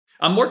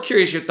I'm more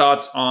curious your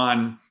thoughts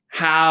on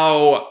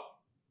how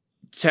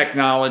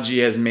technology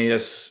has made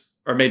us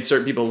or made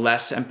certain people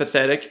less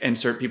empathetic and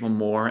certain people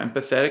more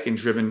empathetic and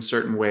driven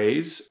certain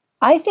ways.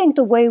 I think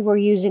the way we're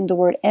using the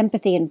word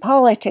empathy in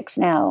politics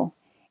now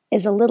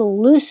is a little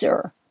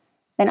looser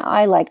than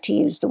I like to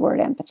use the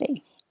word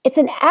empathy. It's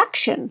an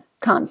action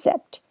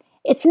concept.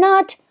 It's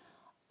not,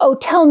 oh,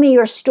 tell me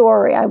your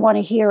story. I want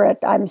to hear it.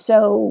 I'm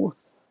so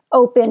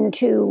open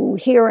to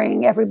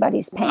hearing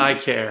everybody's pain. I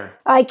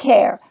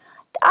care.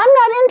 I'm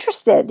not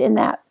interested in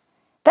that.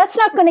 That's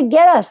not going to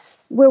get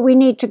us where we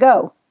need to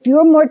go. If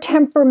you're more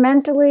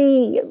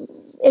temperamentally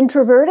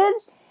introverted,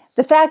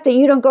 the fact that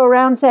you don't go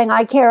around saying,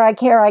 I care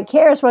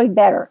is probably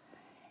better.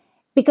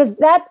 Because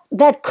that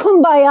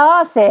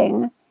kumbaya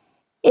thing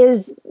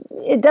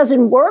it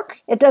doesn't work.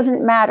 It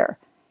doesn't matter.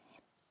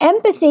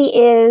 Empathy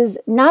is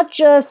not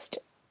just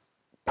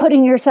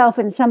putting yourself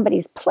in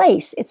somebody's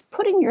place. It's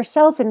putting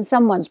yourself in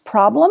someone's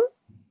problem.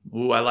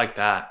 Ooh, I like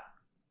that.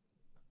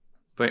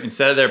 But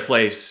instead of their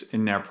place,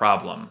 in their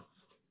problem.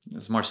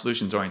 It's more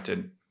solutions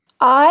oriented.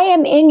 I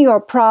am in your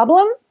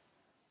problem.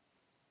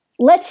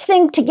 Let's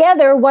think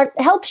together what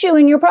helps you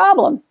in your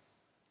problem.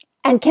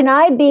 And can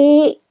I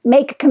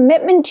make a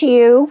commitment to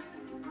you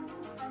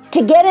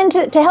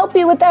to help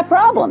you with that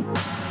problem?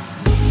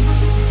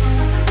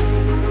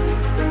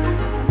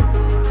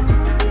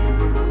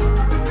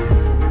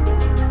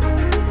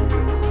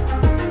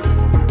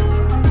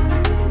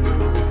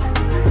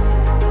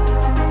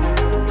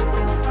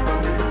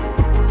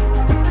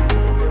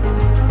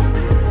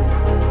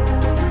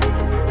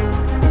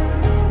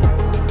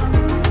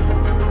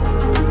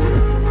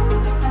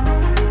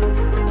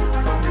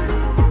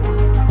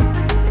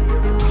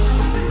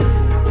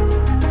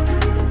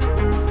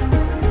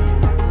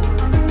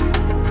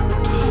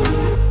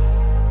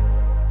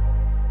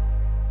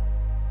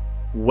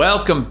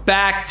 Welcome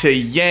back to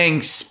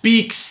Yang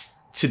Speaks.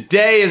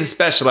 Today is a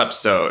special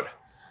episode.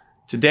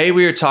 Today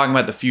we are talking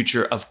about the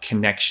future of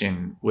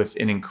connection with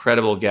an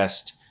incredible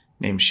guest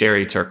named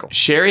Sherry Turkle.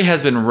 Sherry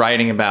has been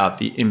writing about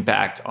the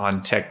impact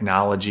on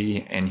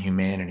technology and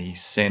humanity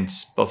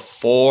since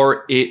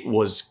before it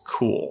was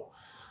cool.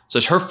 So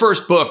it's her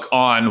first book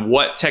on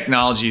what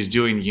technology is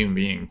doing to human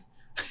beings.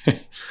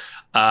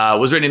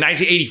 Was written in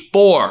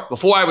 1984,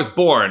 before I was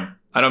born.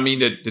 I don't mean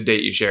to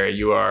date you, Sherry.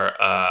 You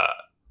are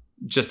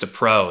just a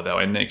pro, though,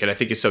 and I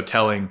think it's so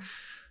telling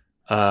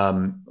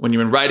when you've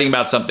been writing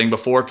about something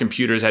before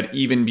computers had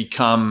even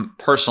become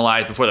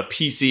personalized, before the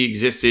PC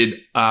existed,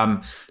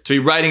 to be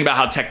writing about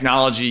how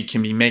technology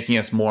can be making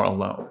us more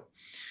alone.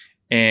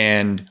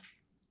 And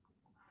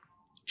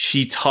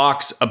she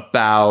talks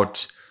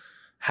about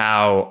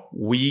how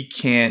we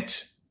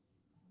can't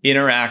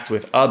interact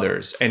with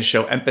others and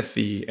show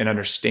empathy and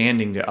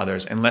understanding to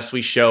others unless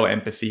we show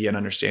empathy and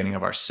understanding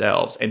of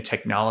ourselves. And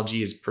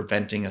technology is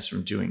preventing us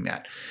from doing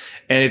that.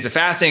 And it's a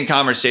fascinating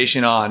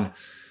conversation on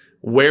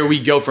where we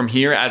go from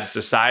here as a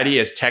society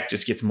as tech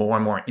just gets more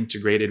and more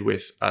integrated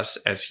with us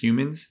as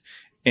humans.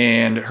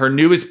 And her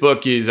newest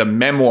book is a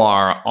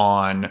memoir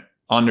on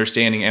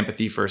understanding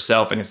empathy for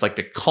herself. And it's like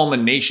the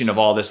culmination of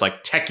all this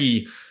like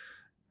techie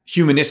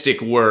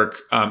humanistic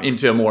work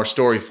into a more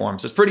story form.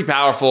 So it's pretty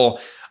powerful.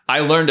 I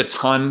learned a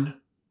ton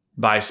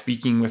by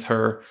speaking with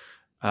her.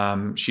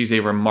 She's a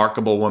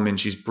remarkable woman.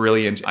 She's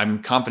brilliant.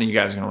 I'm confident you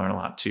guys are going to learn a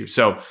lot too.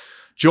 So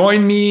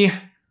join me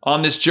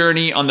on this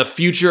journey on the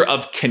future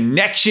of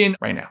connection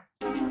right now.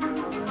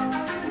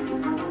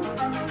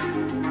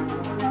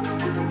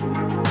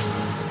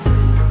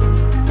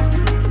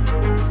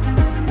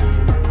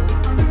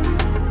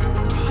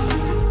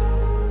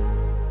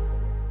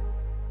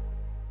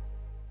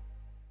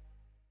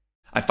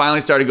 I finally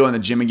started going to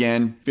the gym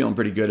again, feeling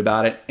pretty good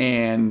about it.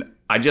 And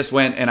I just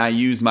went and I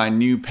used my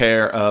new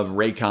pair of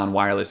Raycon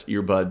wireless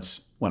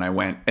earbuds when I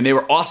went. And they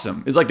were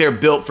awesome. It's like they're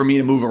built for me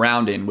to move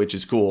around in, which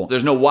is cool.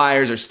 There's no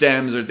wires or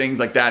stems or things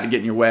like that to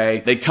get in your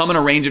way. They come in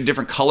a range of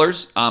different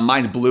colors.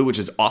 Mine's blue, which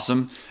is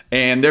awesome.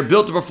 And they're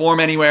built to perform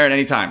anywhere at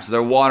any time. So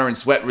they're water and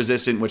sweat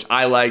resistant, which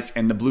I liked.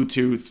 And the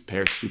Bluetooth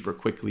pairs super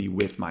quickly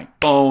with my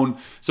phone.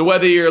 So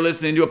whether you're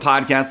listening to a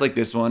podcast like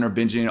this one or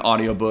binging an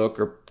audiobook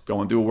or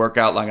going through a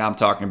workout like I'm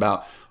talking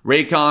about,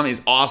 Raycon is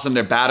awesome.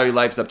 Their battery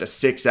life is up to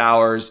 6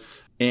 hours.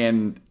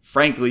 And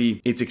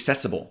frankly, it's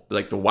accessible.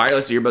 Like the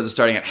wireless earbuds are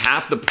starting at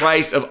half the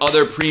price of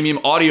other premium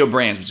audio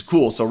brands, which is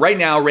cool. So right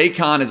now,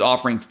 Raycon is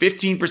offering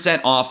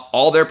 15% off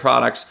all their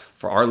products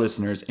for our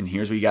listeners. And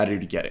here's what you got to do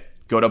to get it.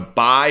 Go to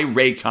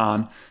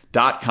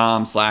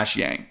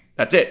buyraycon.com/yang.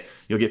 That's it.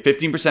 You'll get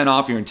 15%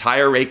 off your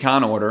entire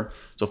Raycon order.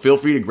 So feel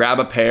free to grab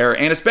a pair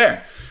and a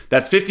spare.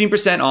 That's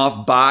 15%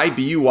 off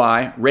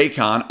Raycon,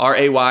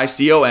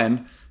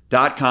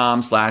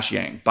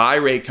 RAYCON.com/yang.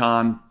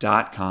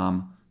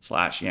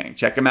 Buyraycon.com/yang.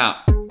 Check them out.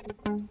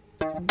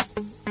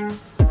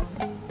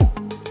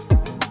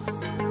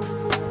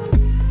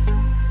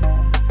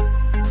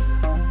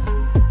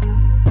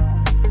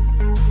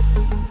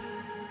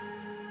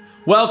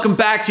 Welcome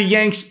back to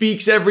Yang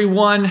Speaks,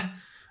 everyone.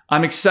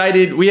 I'm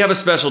excited. We have a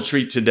special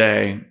treat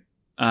today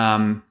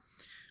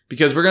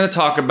because we're going to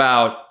talk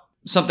about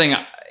something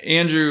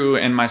Andrew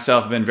and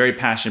myself have been very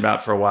passionate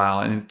about for a while,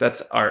 and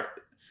that's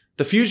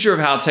the future of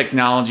how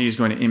technology is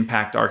going to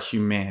impact our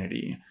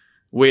humanity,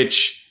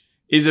 which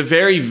is a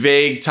very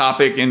vague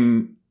topic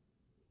in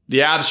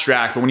the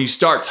abstract, but when you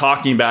start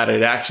talking about it,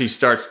 it actually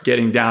starts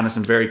getting down to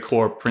some very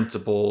core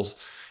principles.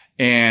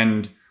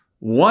 And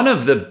one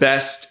of the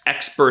best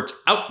experts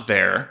out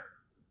there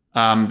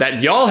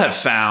that y'all have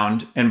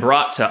found and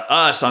brought to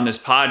us on this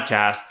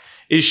podcast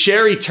is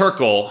Sherry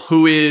Turkle,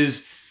 who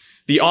is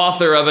the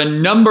author of a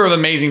number of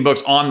amazing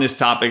books on this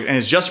topic and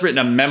has just written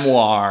a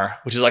memoir,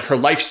 which is like her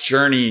life's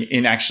journey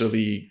in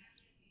actually,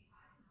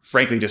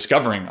 frankly,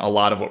 discovering a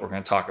lot of what we're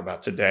going to talk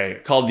about today,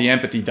 called The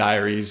Empathy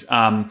Diaries.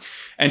 And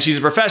she's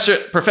a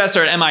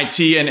professor at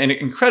MIT and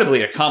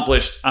incredibly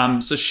accomplished.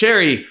 So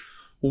Sherry,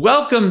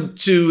 welcome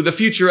to the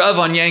future of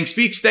On Yang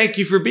Speaks. Thank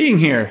you for being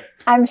here.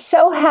 I'm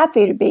so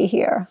happy to be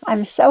here.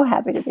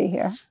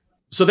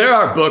 So there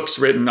are books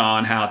written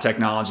on how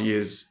technology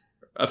is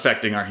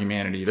affecting our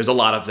humanity. There's a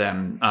lot of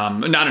them.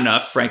 Not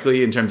enough,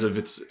 frankly, in terms of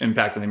its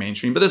impact on the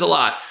mainstream, but there's a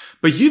lot.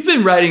 But you've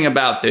been writing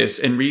about this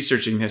and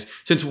researching this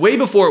since way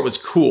before it was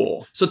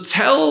cool. So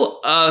tell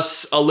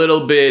us a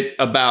little bit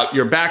about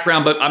your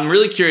background, but I'm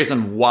really curious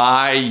on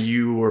why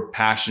you were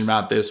passionate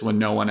about this when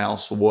no one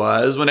else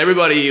was. When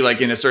everybody like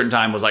in a certain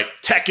time was like,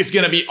 tech is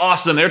going to be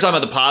awesome. They were talking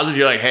about the positive.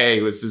 You're like, hey,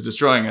 this is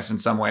destroying us in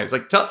some ways.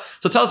 Like, tell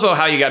us about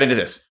how you got into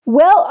this.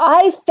 Well,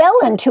 I fell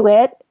into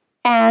it.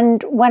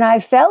 And when I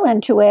fell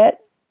into it,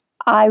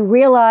 I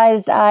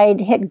realized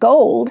I'd hit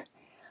gold.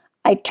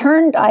 I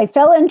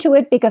fell into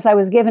it because I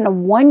was given a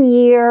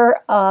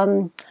 1-year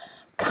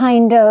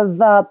kind of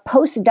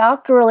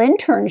postdoctoral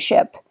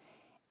internship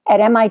at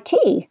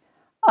MIT.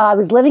 I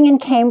was living in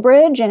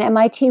Cambridge, and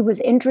MIT was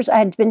interested. I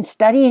had been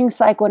studying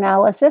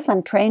psychoanalysis.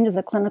 I'm trained as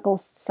a clinical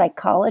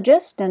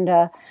psychologist and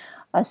a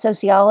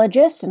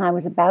sociologist, and I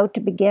was about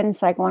to begin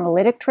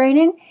psychoanalytic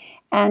training.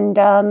 And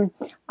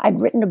I'd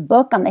written a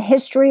book on the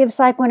history of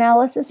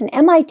psychoanalysis, and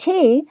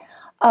MIT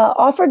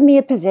offered me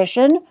a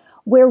position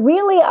where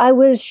really I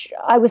was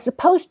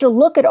supposed to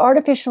look at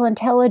artificial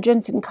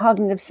intelligence and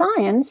cognitive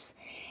science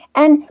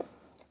and,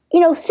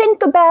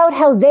 think about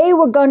how they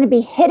were going to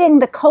be hitting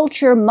the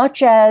culture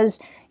much as,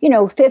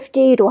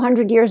 50 to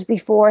 100 years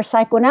before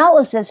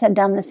psychoanalysis had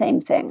done the same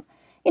thing,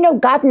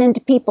 gotten into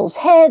people's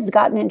heads,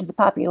 gotten into the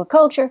popular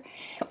culture.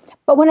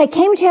 But when I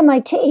came to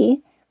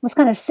MIT, was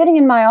kind of sitting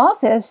in my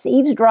office,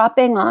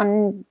 eavesdropping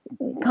on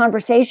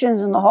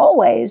conversations in the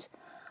hallways,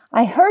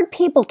 I heard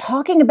people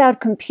talking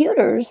about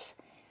computers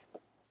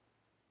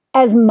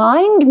as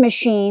mind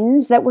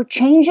machines that were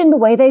changing the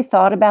way they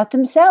thought about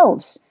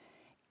themselves.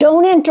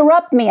 Don't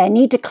interrupt me. I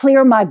need to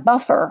clear my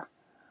buffer.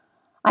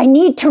 I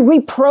need to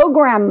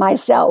reprogram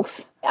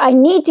myself. I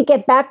need to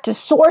get back to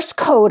source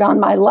code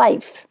on my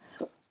life.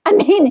 I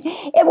mean,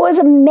 it was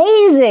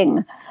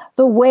amazing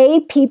the way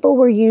people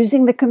were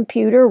using the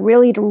computer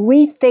really to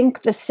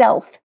rethink the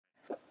self.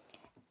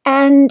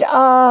 And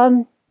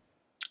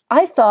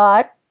I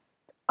thought,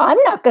 I'm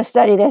not going to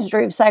study the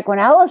history of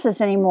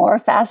psychoanalysis anymore,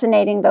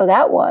 fascinating though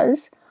that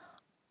was.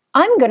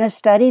 I'm going to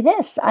study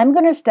this. I'm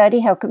going to study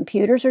how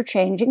computers are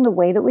changing the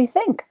way that we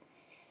think.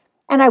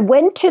 And I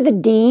went to the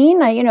dean,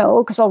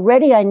 because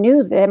already I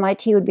knew that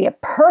MIT would be a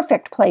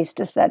perfect place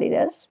to study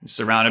this.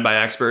 Surrounded by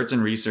experts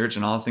and research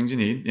and all the things you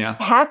need, yeah.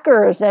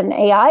 Hackers and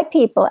AI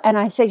people. And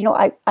I said,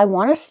 I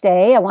want to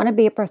stay. I want to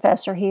be a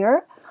professor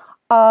here.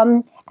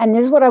 And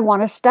this is what I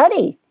want to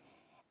study.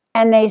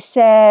 And they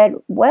said,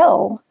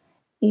 well,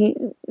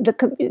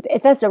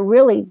 that's a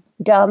really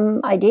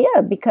dumb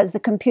idea because the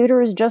computer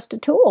is just a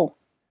tool.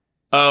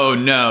 Oh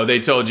no, they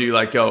told you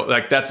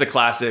that's a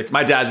classic.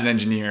 My dad's an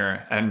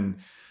engineer and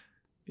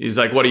he's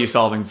like, what are you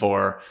solving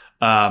for?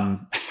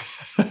 That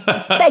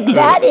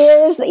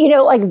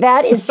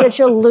is such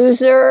a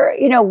loser,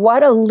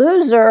 what a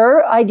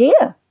loser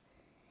idea.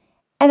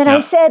 And then I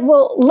said,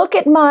 well, look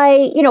at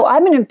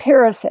I'm an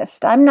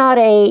empiricist. I'm not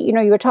you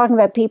were talking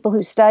about people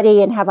who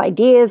study and have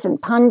ideas and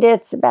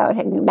pundits about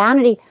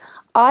humanity.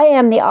 I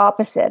am the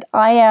opposite.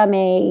 I am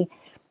a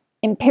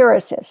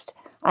empiricist.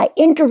 I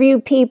interview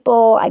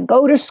people. I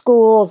go to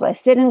schools. I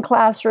sit in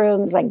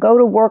classrooms. I go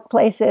to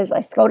workplaces.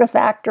 I go to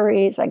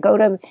factories. I go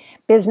to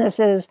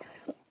businesses.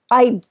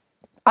 I'm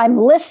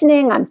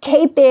listening. I'm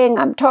taping.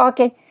 I'm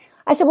talking.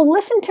 I said, well,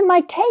 listen to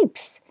my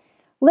tapes.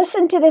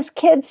 Listen to this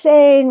kid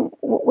saying,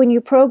 when you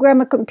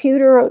program a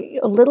computer,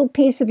 a little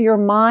piece of your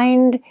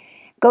mind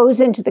goes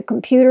into the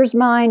computer's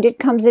mind. It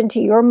comes into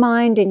your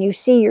mind and you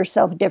see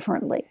yourself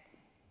differently.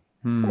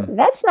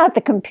 That's not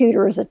the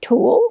computer as a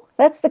tool.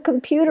 That's the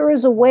computer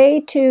as a way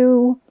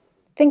to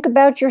think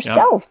about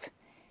yourself.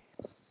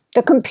 Yep.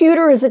 The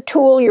computer is a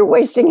tool. You're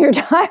wasting your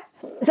time.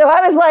 So I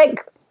was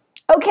like,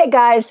 okay,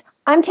 guys,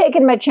 I'm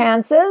taking my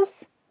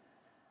chances.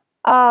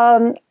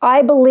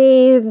 I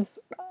believe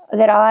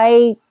that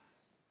I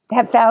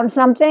have found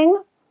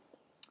something.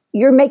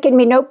 You're making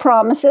me no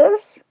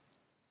promises.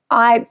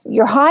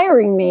 You're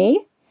hiring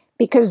me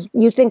because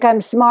you think I'm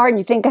smart and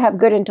you think I have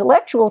good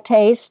intellectual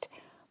taste,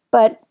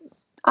 but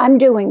I'm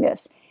doing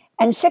this.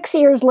 And 6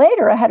 years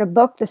later, I had a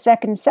book, The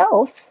Second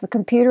Self, The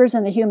Computers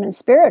and the Human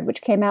Spirit,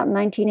 which came out in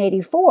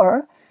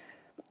 1984,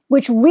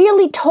 which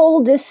really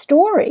told this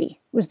story.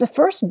 It was the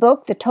first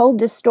book that told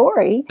this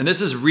story. And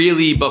this is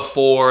really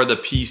before the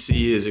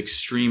PC is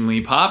extremely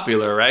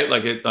popular, right?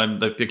 Like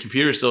the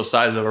computer is still the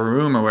size of a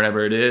room or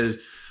whatever it is.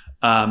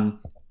 And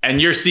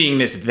you're seeing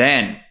this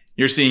then.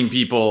 You're seeing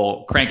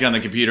people cranking on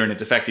the computer and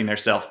it's affecting their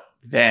self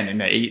then in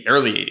the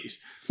early 80s.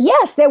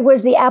 Yes, there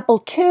was the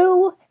Apple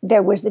II.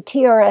 There was the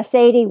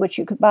TRS-80, which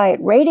you could buy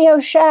at Radio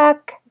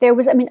Shack. I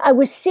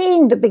was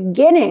seeing the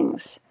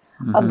beginnings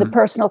of the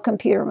personal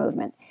computer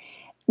movement.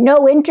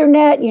 No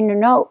internet,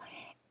 no.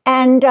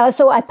 And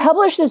so I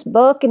published this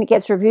book, and it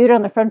gets reviewed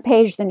on the front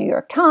page of the New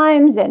York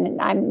Times,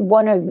 and I'm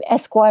one of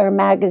Esquire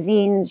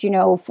magazine's,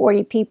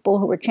 40 people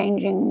who were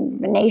changing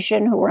the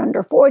nation who were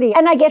under 40,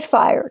 and I get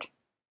fired.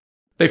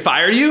 They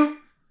fired you?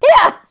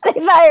 Yeah,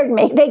 they fired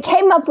me. They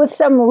came up with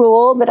some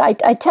rule, but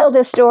I tell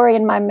this story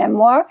in my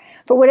memoir.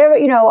 For whatever,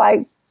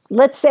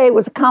 let's say it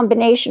was a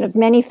combination of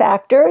many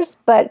factors,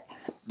 but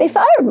they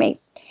fired me.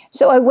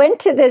 So I went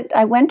to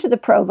the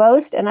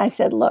provost and I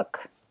said,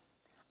 look,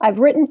 I've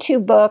written 2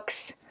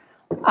 books.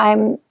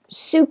 I'm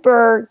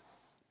super,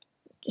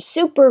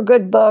 super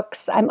good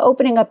books. I'm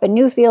opening up a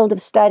new field of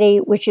study,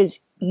 which is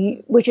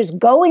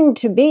going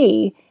to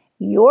be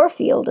your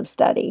field of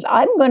study.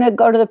 I'm going to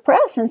go to the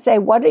press and say,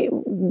 what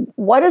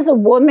does a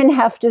woman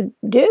have to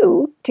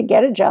do to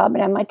get a job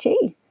at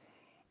MIT?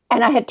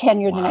 And I had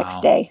tenure the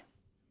next day.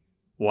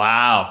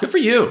 Wow. Good for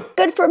you.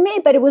 Good for me.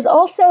 But it was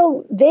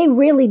also, they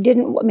really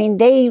didn't,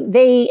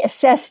 they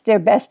assessed their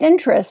best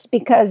interest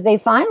because they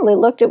finally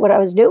looked at what I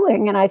was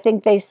doing. And I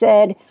think they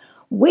said,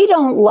 we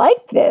don't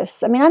like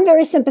this. I'm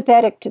very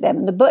sympathetic to them.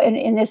 In the book,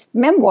 in this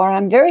memoir,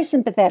 I'm very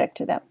sympathetic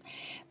to them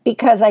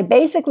because I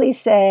basically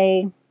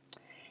say,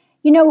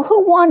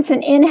 who wants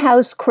an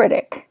in-house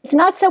critic? It's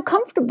not so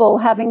comfortable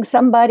having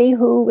somebody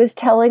who is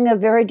telling a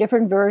very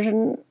different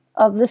version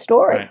of the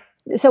story. Right.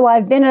 So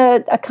I've been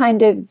a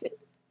kind of,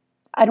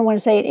 I don't want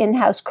to say an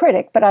in-house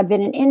critic, but I've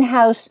been an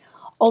in-house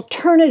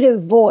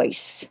alternative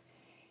voice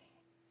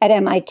at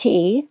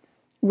MIT,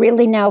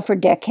 really now for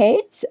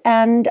decades.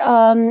 And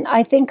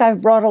I think I've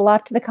brought a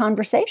lot to the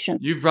conversation.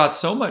 You've brought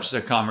so much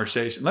to the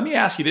conversation. Let me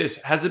ask you this.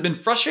 Has it been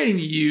frustrating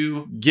to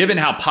you, given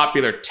how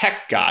popular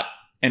tech got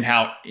and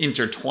how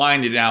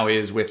intertwined it now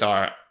is with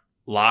our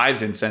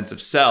lives and sense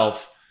of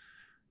self,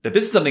 that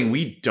this is something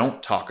we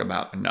don't talk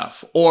about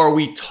enough, or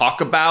we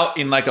talk about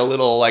in like a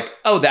little like,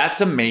 oh,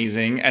 that's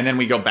amazing. And then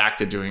we go back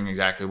to doing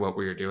exactly what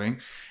we were doing.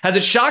 Has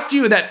it shocked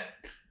you that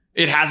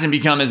it hasn't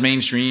become as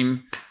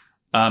mainstream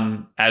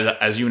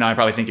as you and I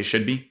probably think it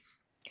should be?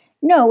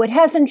 No, it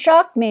hasn't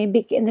shocked me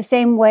in the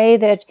same way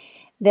that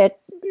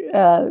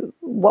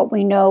what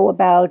we know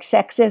about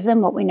sexism,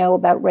 what we know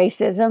about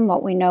racism,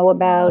 what we know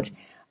about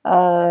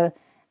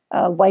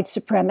white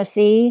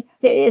supremacy.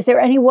 Is there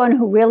anyone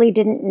who really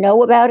didn't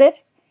know about it?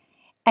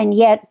 And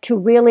yet to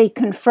really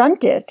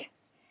confront it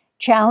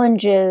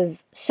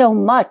challenges so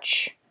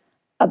much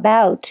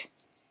about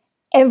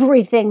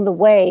everything the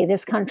way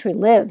this country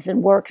lives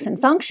and works and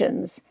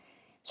functions.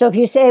 So if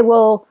you say,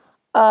 well,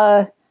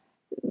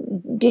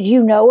 did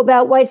you know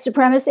about white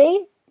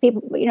supremacy?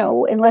 People,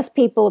 unless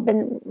people have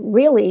been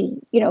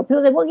really,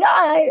 people say, well, yeah,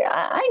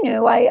 I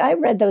knew. I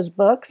read those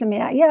books.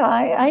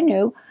 I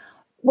knew.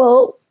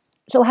 Well,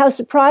 so how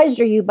surprised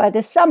are you by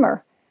this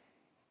summer?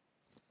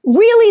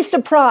 Really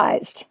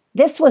surprised.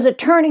 This was a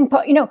turning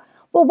point.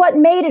 Well, what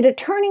made it a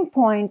turning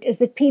point is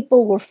that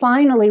people were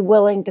finally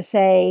willing to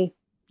say,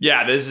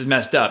 yeah, this is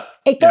messed up.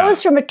 It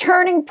goes from a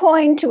turning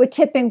point to a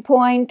tipping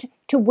point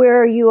to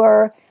where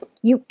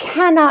you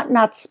cannot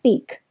not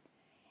speak.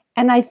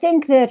 And I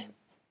think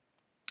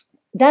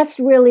that's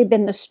really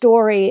been the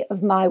story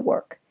of my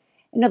work.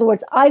 In other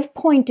words, I've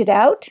pointed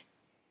out,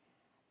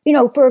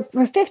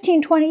 for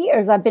 15, 20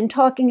 years, I've been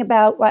talking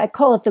about what I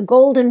call it the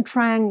golden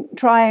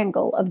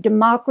triangle of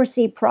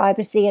democracy,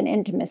 privacy, and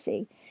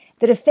intimacy.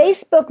 That if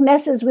Facebook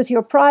messes with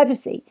your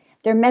privacy,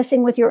 they're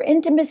messing with your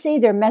intimacy,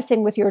 they're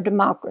messing with your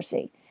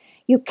democracy.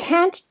 You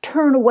can't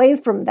turn away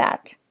from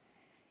that.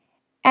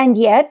 And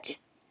yet,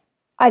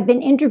 I've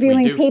been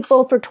interviewing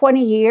people for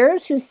 20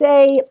 years who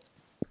say,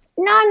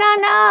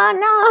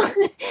 no.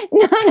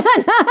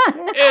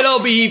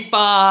 It'll be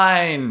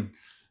fine.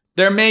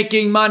 They're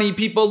making money.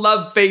 People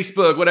love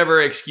Facebook, whatever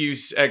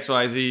excuse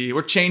XYZ.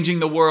 We're changing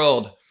the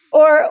world.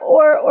 Or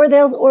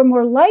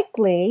more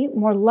likely,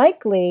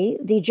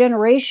 the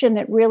generation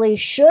that really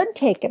should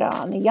take it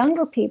on, the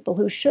younger people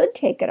who should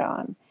take it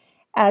on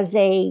as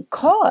a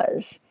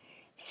cause,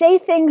 say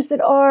things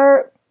that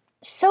are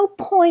so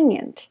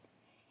poignant.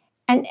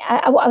 And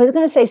I was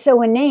going to say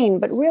so inane,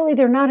 but really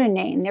they're not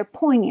inane. They're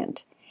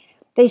poignant.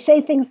 They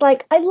say things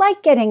like, I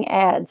like getting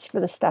ads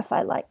for the stuff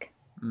I like.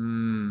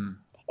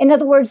 In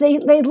other words,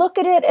 they look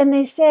at it and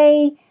they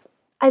say,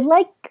 I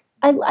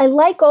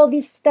like all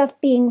this stuff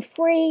being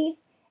free,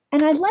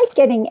 and I like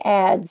getting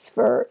ads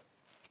for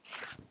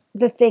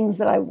the things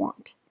that I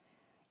want.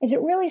 Is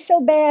it really so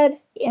bad?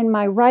 In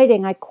my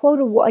writing, I quote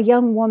a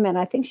young woman,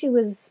 I think she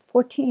was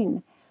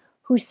 14,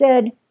 who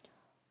said,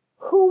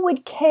 who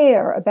would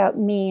care about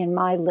me and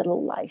my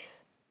little life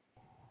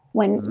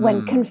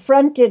when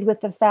confronted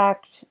with the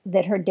fact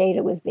that her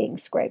data was being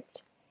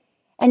scraped?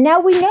 And now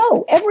we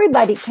know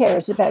everybody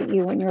cares about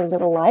you and your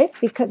little life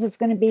because it's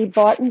going to be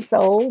bought and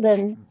sold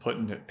and put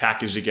and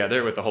packaged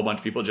together with a whole bunch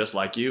of people just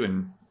like you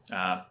and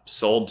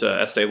sold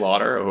to Estee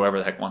Lauder or whoever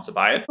the heck wants to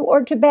buy it,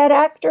 or to bad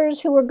actors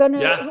who are going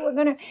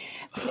to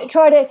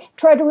try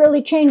to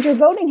really change your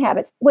voting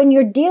habits. When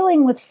you're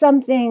dealing with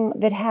something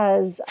that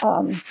has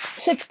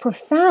such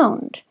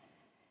profound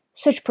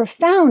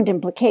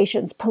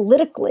implications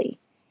politically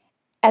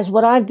as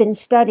what I've been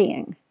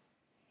studying,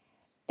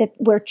 that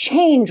where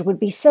change would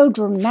be so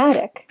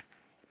dramatic,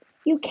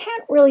 you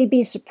can't really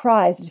be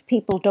surprised if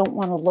people don't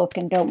want to look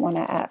and don't want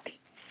to act.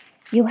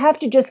 You have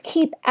to just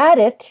keep at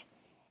it.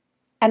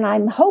 And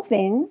I'm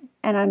hoping,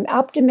 and I'm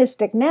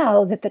optimistic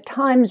now, that the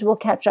times will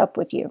catch up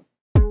with you.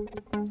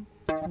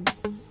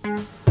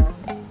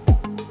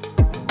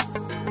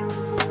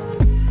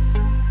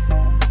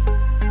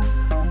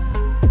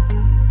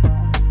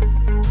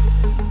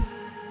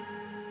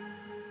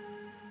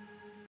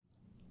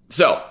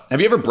 So,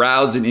 have you ever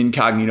browsed in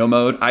incognito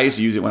mode? I used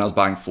to use it when I was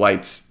buying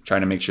flights,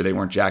 trying to make sure they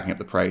weren't jacking up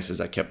the price as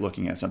I kept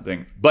looking at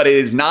something. But it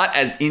is not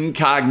as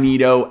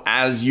incognito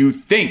as you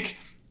think.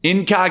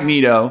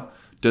 Incognito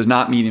does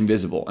not mean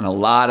invisible. And a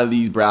lot of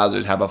these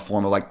browsers have a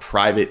form of like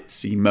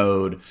privacy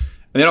mode, and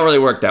they don't really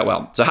work that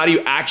well. So how do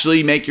you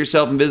actually make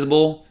yourself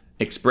invisible?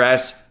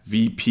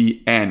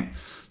 ExpressVPN.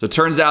 So it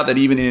turns out that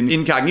even in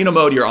incognito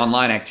mode, your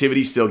online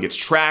activity still gets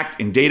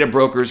tracked, and data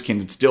brokers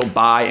can still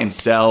buy and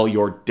sell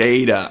your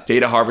data.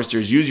 Data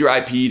harvesters use your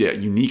IP to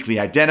uniquely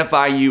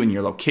identify you and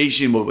your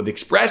location. But with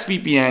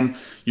ExpressVPN,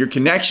 your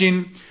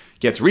connection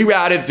gets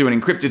rerouted through an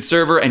encrypted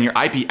server and your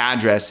IP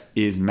address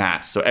is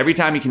masked. So every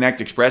time you connect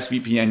to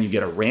ExpressVPN, you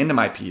get a random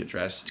IP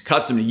address. It's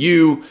custom to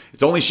you.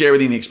 It's only shared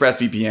within the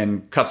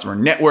ExpressVPN customer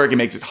network. It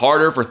makes it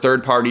harder for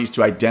third parties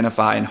to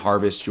identify and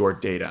harvest your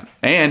data.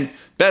 And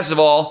best of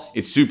all,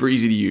 it's super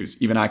easy to use.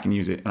 Even I can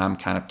use it, and I'm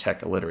kind of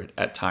tech illiterate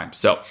at times.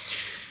 So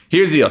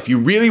here's the deal. If you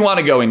really want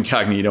to go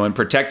incognito and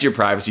protect your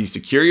privacy,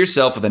 secure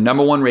yourself with the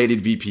 #1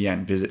 rated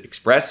VPN. Visit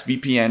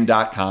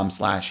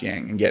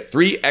expressvpn.com/yang and get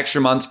 3 extra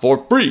months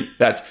for free.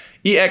 That's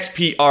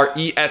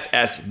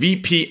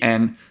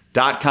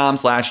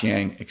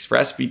expressvpn.com/yang,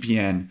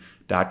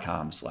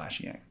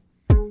 expressvpn.com/yang.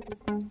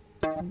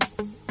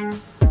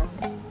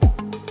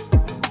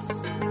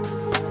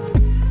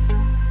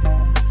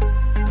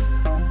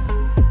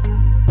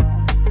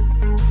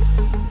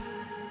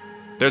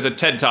 There's a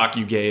TED Talk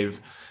you gave,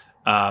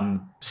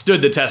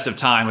 stood the test of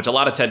time, which a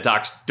lot of TED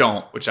Talks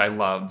don't, which I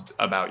loved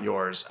about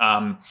yours.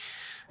 But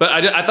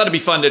I thought it'd be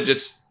fun to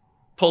just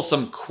pull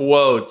some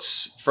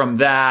quotes from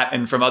that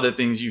and from other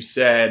things you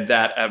said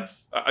that have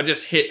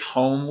just hit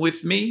home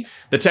with me.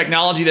 The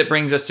technology that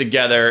brings us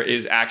together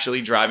is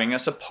actually driving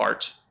us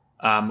apart,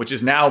 which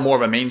is now more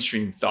of a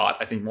mainstream thought.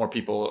 I think more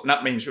people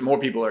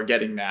are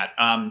getting that.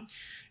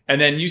 And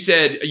then you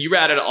said, you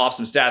rattled off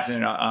some stats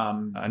in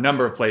a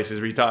number of places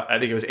where you thought, I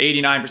think it was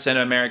 89%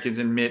 of Americans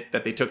admit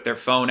that they took their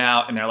phone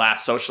out in their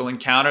last social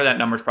encounter. That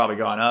number's probably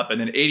gone up. And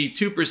then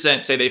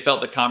 82% say they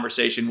felt the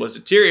conversation was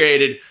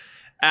deteriorated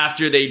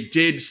after they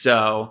did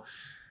so.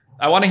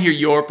 I want to hear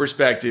your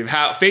perspective.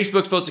 How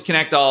Facebook's supposed to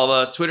connect all of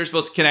us, Twitter's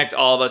supposed to connect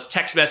all of us,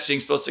 text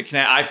messaging's supposed to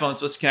connect, iPhone's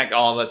supposed to connect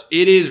all of us.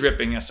 It is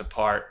ripping us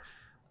apart.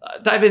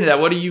 Dive into that.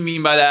 What do you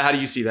mean by that? How do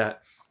you see that?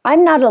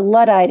 I'm not a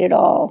Luddite at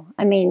all.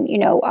 I mean,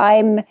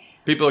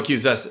 People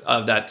accuse us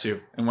of that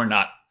too, and we're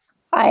not.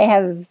 I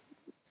have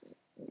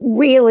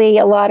really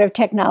a lot of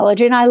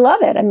technology, and I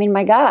love it. I mean,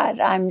 my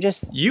God,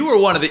 You were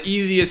one of the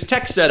easiest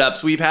tech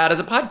setups we've had as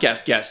a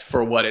podcast guest,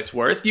 for what it's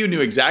worth. You knew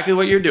exactly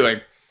what you're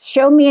doing.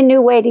 Show me a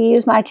new way to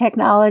use my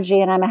technology,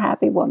 and I'm a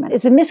happy woman.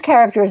 It's a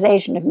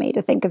mischaracterization of me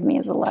to think of me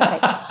as a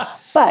Luddite.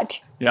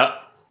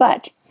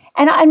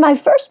 And my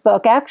first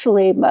book,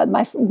 actually,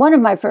 one of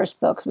my first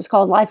books was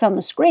called Life on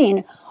the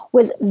Screen,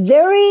 was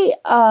very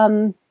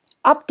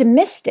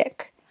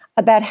optimistic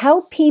about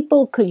how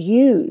people could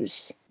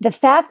use the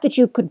fact that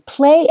you could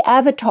play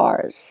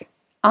avatars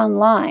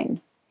online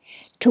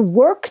to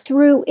work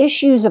through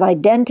issues of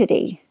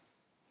identity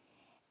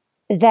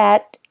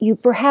that you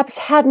perhaps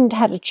hadn't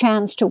had a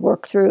chance to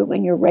work through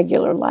in your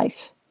regular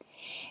life.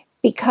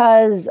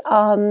 Because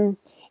I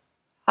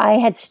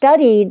had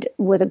studied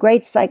with a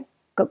great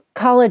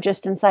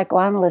psychologist and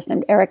psychoanalyst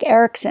named Erik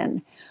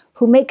Erikson,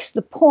 who makes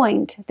the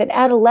point that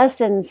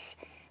adolescents,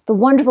 the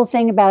wonderful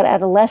thing about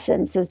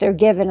adolescents is they're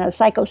given a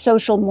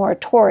psychosocial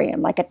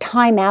moratorium, like a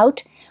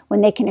timeout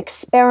when they can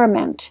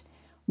experiment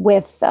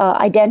with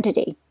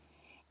identity.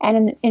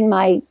 And in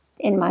my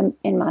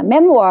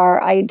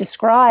memoir, I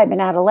describe an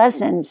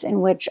adolescence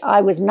in which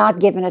I was not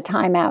given a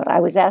timeout.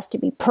 I was asked to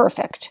be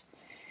perfect.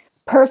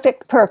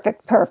 Perfect,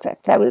 perfect,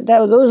 perfect.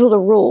 Those were the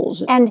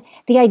rules. And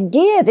the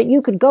idea that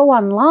you could go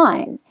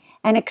online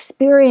and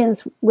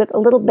experience with a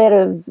little bit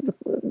of,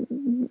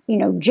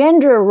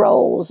 gender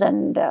roles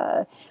and,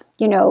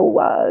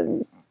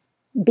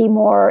 be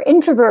more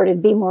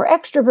introverted, be more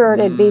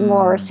extroverted, be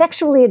more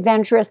sexually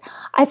adventurous.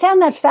 I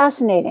found that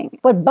fascinating.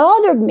 What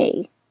bothered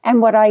me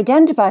and what I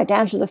identified, to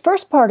answer the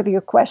first part of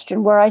your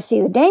question, where I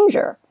see the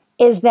danger,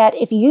 is that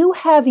if you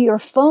have your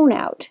phone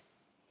out,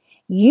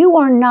 you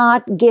are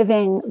not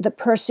giving the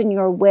person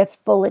you're with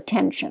full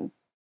attention,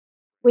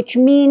 which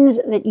means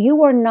that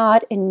you are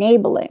not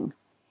enabling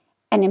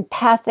an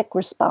empathic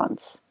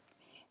response.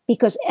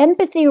 Because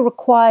empathy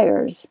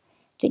requires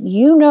that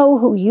you know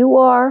who you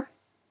are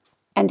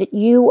and that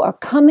you are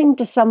coming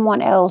to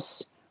someone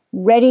else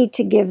ready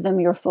to give them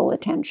your full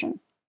attention.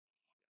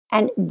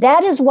 And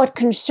that is what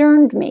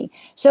concerned me.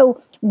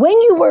 So when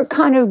you were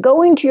kind of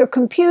going to your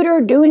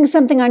computer, doing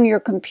something on your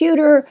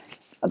computer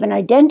of an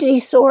identity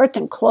sort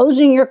and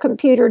closing your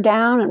computer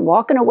down and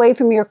walking away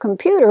from your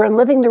computer and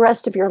living the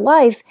rest of your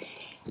life,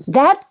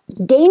 that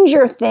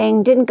danger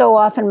thing didn't go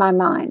off in my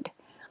mind.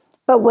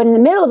 But when in the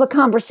middle of a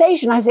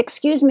conversation, I said,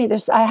 excuse me,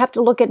 I have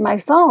to look at my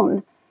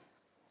phone.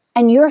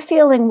 And you're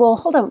feeling, well,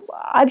 hold on,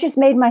 I've just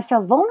made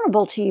myself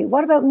vulnerable to you.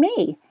 What about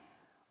me?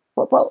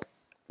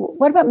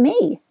 What about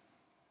me?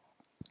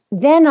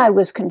 Then I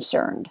was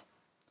concerned.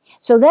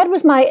 So that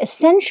was my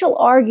essential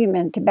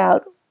argument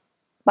about,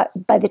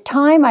 by the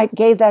time I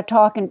gave that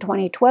talk in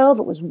 2012,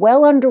 it was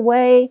well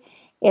underway.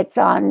 It's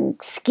on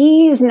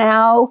skis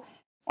now.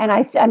 And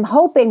I'm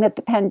hoping that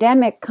the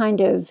pandemic kind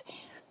of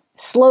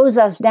slows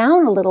us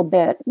down a little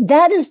bit.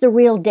 That is the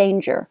real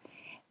danger,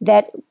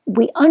 that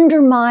we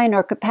undermine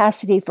our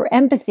capacity for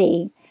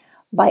empathy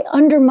by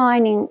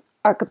undermining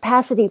our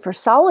capacity for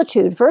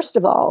solitude, first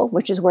of all,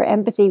 which is where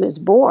empathy was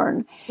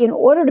born. In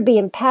order to be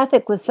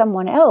empathic with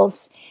someone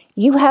else,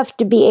 you have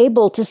to be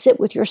able to sit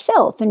with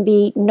yourself and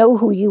know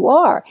who you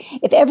are.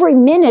 If every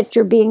minute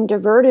you're being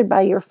diverted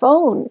by your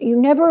phone, you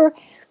never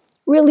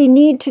really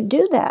need to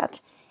do that.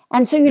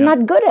 And so you're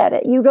not good at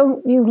it. You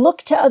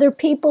look to other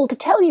people to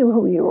tell you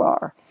who you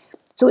are.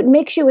 So it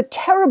makes you a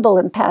terrible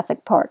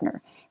empathic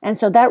partner. And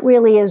so that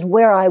really is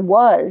where I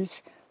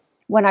was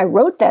when I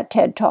wrote that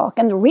TED Talk.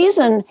 And the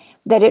reason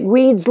that it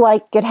reads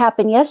like it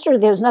happened yesterday,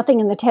 there's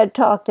nothing in the TED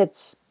Talk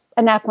that's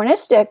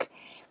anachronistic,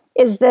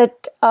 is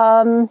that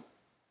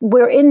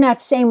we're in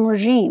that same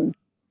regime.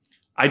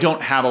 I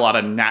don't have a lot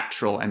of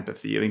natural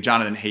empathy. I think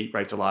Jonathan Haidt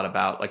writes a lot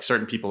about like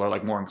certain people are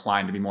like more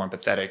inclined to be more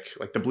empathetic,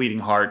 like the bleeding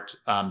heart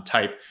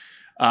type.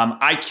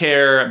 I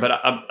care, but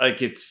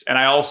and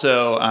I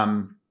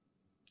also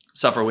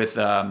suffer with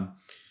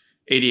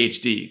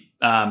ADHD.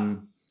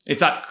 It's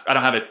not, I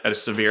don't have it at a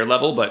severe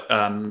level, but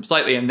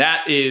slightly. And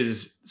that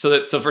is,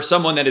 so for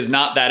someone that is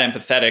not that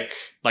empathetic,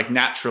 like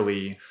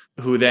naturally,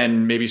 who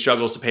then maybe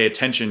struggles to pay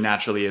attention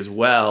naturally as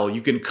well,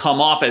 you can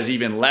come off as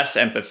even less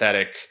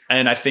empathetic.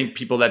 And I think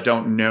people that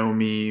don't know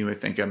me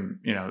would think I'm,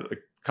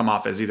 come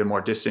off as either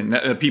more distant.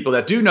 The people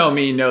that do know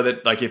me know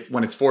that like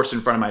when it's forced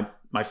in front of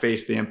my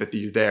face, the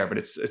empathy is there, but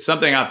it's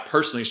something I've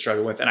personally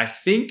struggled with. And I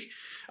think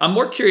I'm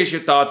more curious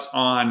your thoughts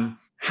on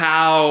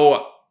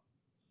how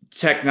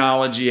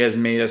technology has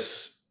made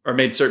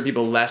certain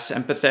people less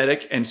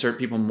empathetic and certain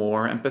people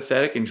more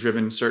empathetic and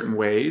driven certain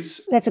ways.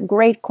 That's a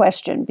great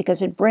question,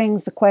 because it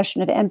brings the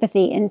question of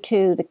empathy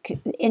into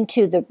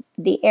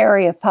the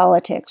area of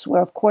politics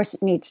where, of course,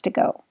 it needs to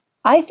go.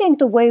 I think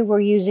the way we're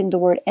using the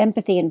word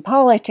empathy in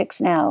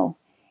politics now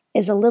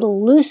is a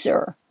little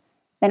looser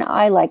than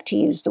I like to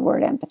use the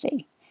word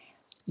empathy.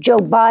 Joe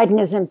Biden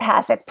is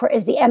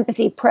is the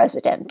empathy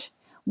president.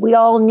 We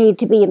all need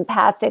to be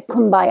empathic,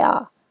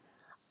 kumbaya.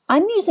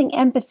 I'm using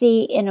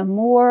empathy in a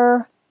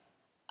more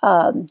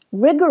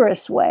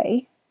rigorous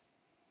way,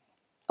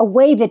 a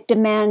way that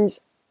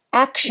demands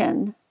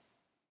action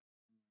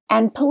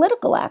and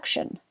political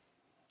action.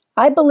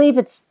 I believe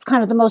it's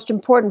kind of the most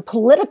important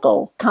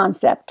political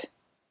concept.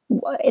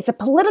 It's a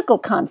political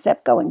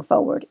concept going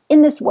forward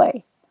in this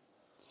way.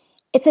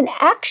 It's an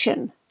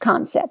action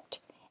concept.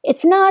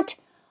 It's not,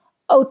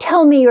 oh,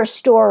 tell me your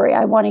story.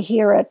 I want to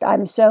hear it.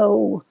 I'm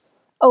so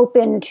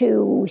open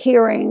to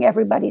hearing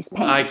everybody's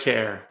pain. I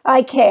care.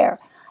 I'm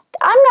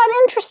not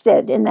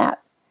interested in that.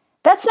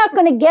 That's not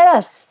going to get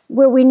us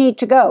where we need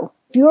to go.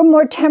 If you're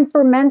more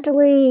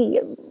temperamentally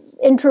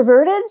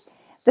introverted,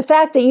 the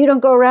fact that you don't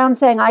go around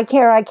saying, I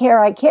care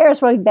is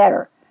probably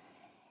better.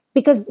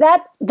 Because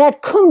that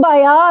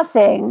kumbaya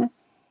thing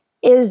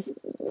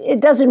it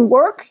doesn't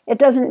work. It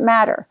doesn't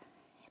matter.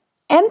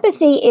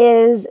 Empathy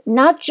is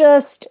not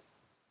just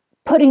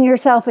putting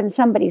yourself in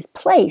somebody's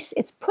place.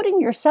 It's putting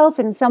yourself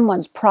in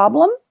someone's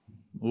problem.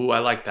 Ooh, I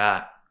like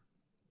that.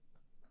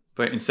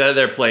 But instead of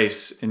their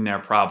place, in their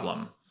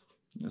problem.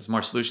 It's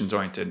more solutions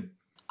oriented.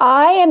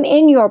 I am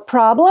in your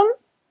problem.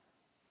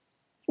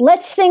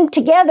 Let's think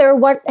together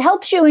what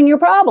helps you in your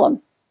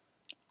problem.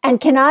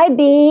 And can I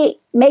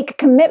make a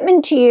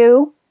commitment to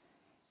you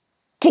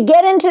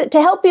to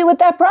help you with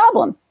that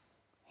problem?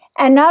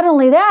 And not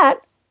only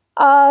that,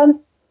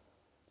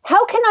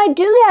 how can I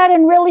do that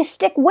and really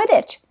stick with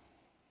it?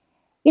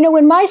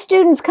 When my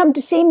students come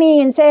to see me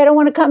and say, I don't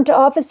want to come to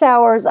office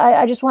hours,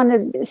 I just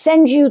want to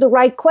send you the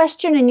right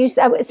question, and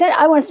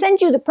I want to send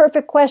you the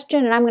perfect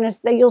question, and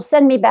you'll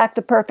send me back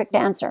the perfect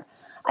answer.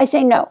 I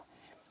say, no.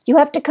 You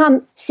have to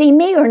come see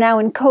me, or now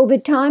in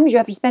COVID times, you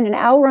have to spend an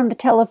hour on the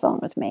telephone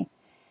with me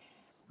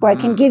where I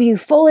can give you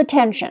full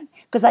attention,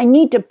 because I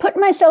need to put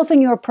myself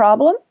in your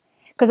problem,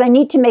 because I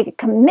need to make a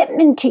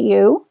commitment to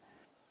you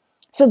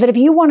so that if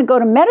you want to go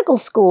to medical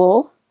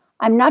school,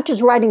 I'm not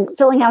just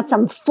filling out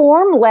some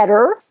form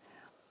letter,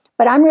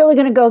 but I'm really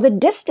going to go the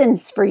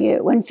distance for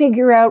you and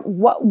figure out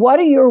what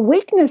are your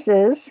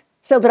weaknesses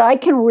so that I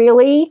can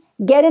really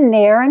get in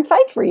there and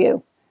fight for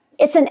you.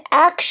 It's an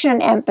action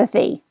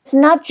empathy. It's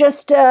not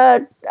just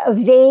a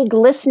vague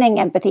listening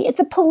empathy. It's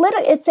an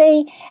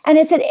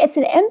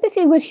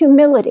empathy with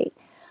humility.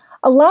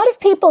 A lot of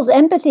people's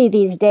empathy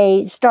these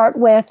days start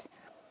with,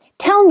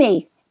 tell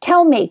me.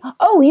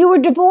 Oh, you were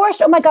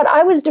divorced? Oh my God,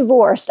 I was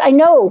divorced. I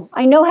know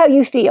how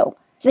you feel.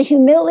 The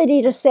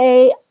humility to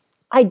say,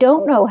 I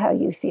don't know how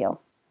you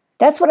feel.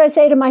 That's what I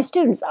say to my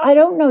students. I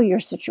don't know your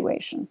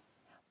situation,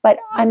 but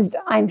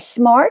I'm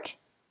smart,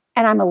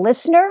 and I'm a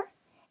listener,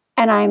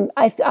 and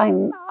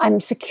I'm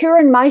secure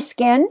in my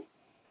skin,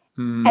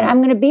 and I'm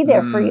going to be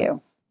there for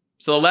you.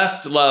 So the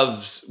left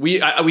loves, we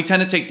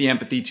tend to take the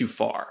empathy too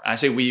far. I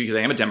say we because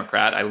I am a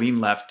Democrat. I lean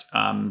left.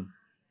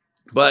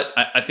 But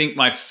I think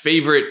my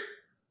favorite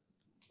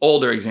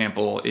older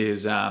example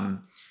is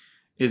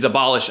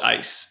abolish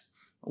ICE,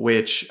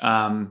 which,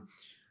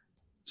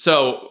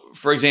 so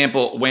for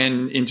example,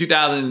 when in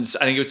 2000s,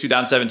 I think it was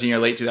 2017 or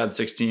late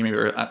 2016,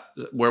 maybe,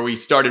 where we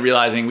started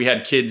realizing we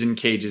had kids in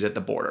cages at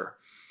the border.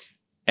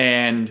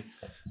 And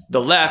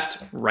the left,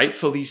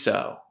 rightfully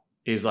so,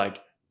 is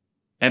like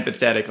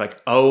empathetic,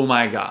 like, oh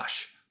my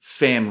gosh,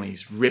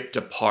 families ripped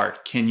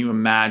apart. Can you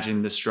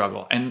imagine the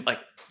struggle? And like,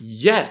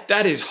 yes,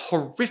 that is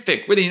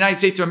horrific. We're the United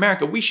States of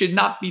America. We should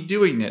not be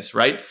doing this,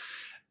 right?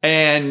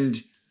 And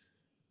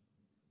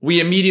we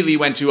immediately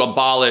went to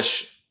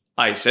abolish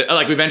ICE.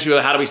 Like,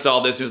 eventually, how do we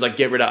solve this? It was like,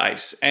 get rid of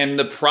ICE. And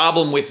the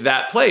problem with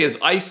that play is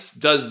ICE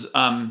does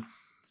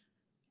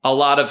a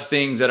lot of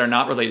things that are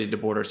not related to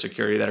border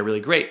security that are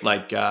really great.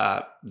 Like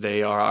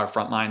they are our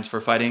front lines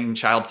for fighting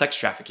child sex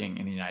trafficking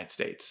in the United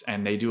States.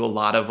 And they do a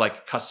lot of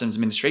like customs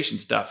administration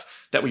stuff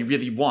that we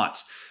really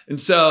want. And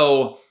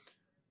so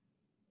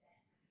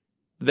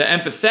the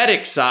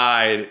empathetic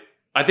side,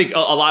 I think a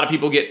lot of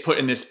people get put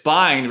in this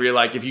bind where you're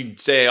like, if you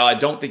say, oh, I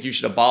don't think you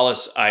should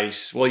abolish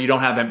ICE, well, you don't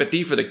have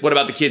empathy for what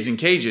about the kids in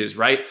cages,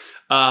 right?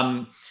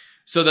 And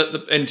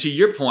to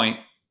your point,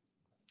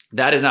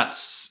 that is not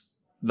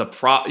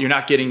you're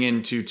not getting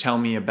into tell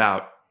me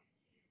about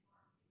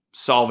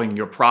solving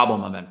your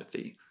problem of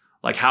empathy.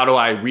 Like, how do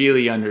I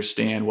really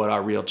understand what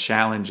our real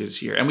challenge is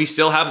here? And we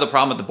still have the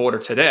problem at the border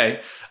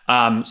today.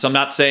 So I'm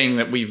not saying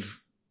that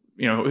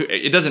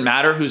it doesn't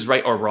matter who's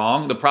right or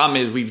wrong. The problem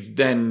is we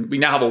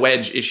now have a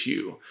wedge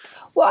issue.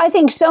 Well, I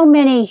think so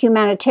many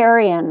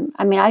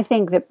I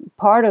think that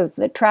part of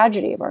the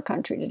tragedy of our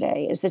country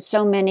today is that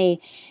so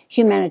many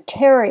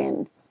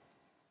humanitarian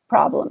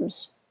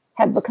problems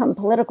have become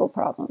political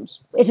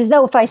problems. It's as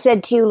though if I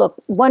said to you, look,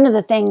 one of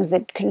the things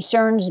that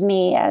concerns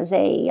me as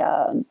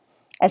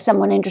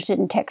someone interested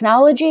in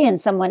technology and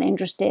someone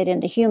interested in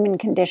the human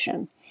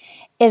condition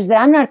is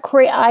that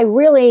I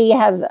really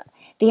have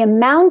the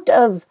amount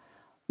of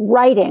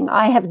writing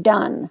I have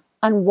done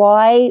on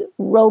why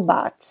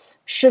robots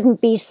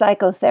shouldn't be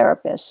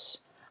psychotherapists.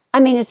 I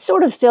mean, it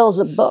sort of fills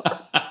a book,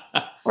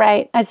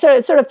 right? It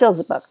sort of fills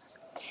a book.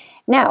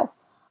 Now,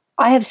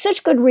 I have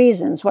such good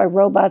reasons why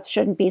robots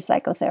shouldn't be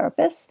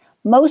psychotherapists,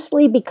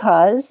 mostly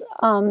because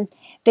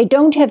they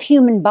don't have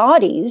human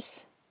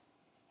bodies.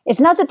 It's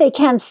not that they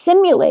can't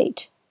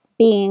simulate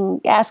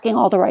asking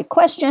all the right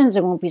questions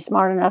and won't be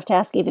smart enough to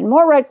ask even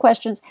more right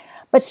questions.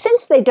 But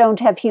since they don't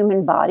have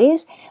human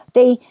bodies,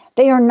 they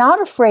are not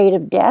afraid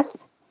of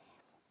death.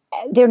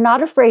 They're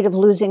not afraid of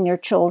losing their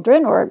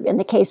children, or in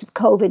the case of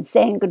COVID,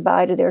 saying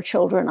goodbye to their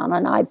children on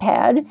an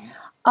iPad.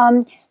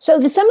 So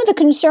some of the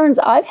concerns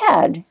I've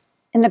had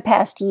in the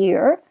past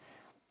year,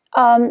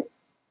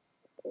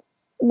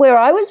 where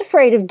I was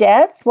afraid of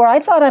death, where I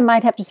thought I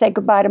might have to say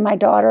goodbye to my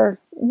daughter,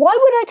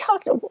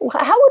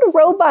 how would a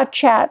robot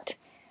chat?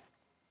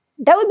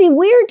 That would be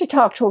weird to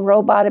talk to a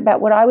robot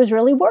about what I was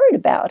really worried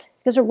about,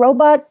 because a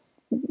robot,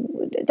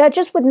 that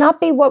just would not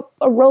be what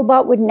a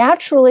robot would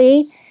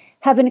naturally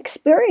have an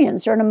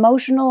experience or an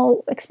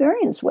emotional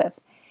experience with.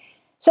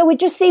 So it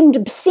just seemed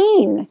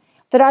obscene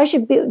that I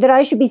should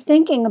be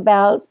thinking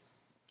about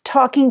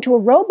talking to a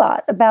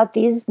robot about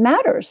these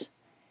matters.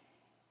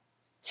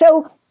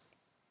 So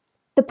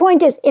the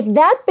point is, if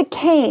that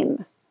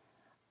became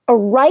a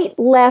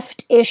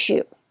right-left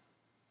issue,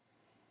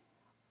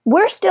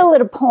 we're still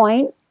at a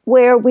point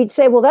where we'd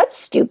say, well, that's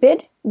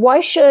stupid. Why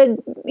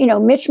should,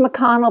 Mitch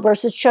McConnell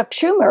versus Chuck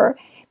Schumer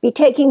be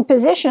taking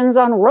positions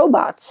on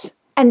robots?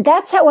 And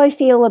that's how I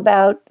feel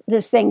about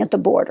this thing at the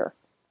border.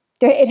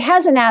 It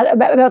has an ad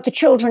about the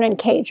children in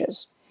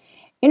cages.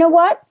 You know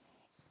what?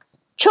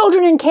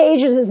 Children in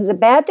cages, this is a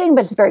bad thing,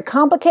 but it's a very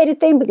complicated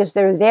thing because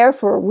they're there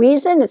for a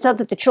reason. It's not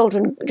that the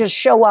children just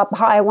show up,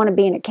 hi, I want to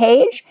be in a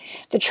cage.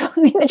 The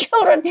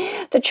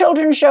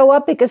children show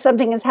up because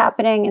something is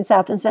happening in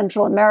South and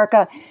Central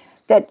America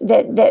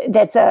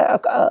that's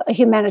a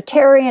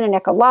humanitarian, an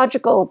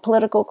ecological,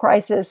 political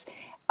crisis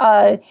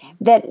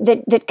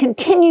that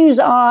continues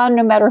on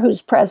no matter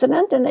who's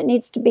president, and that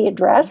needs to be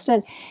addressed.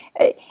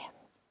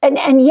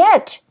 And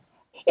yet,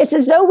 it's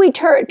as though we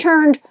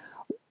turned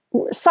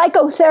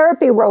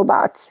psychotherapy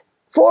robots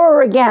for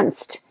or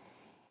against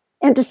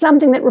into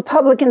something that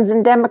Republicans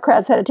and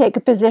Democrats had to take a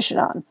position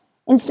on.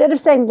 Instead of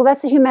saying, well,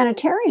 that's a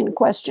humanitarian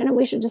question and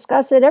we should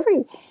discuss it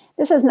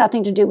this has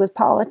nothing to do with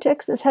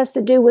politics. This has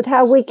to do with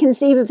how we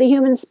conceive of the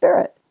human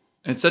spirit.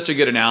 It's such a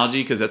good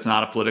analogy because that's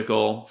not a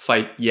political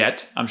fight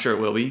yet. I'm sure it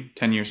will be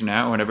 10 years from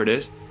now or whatever it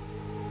is.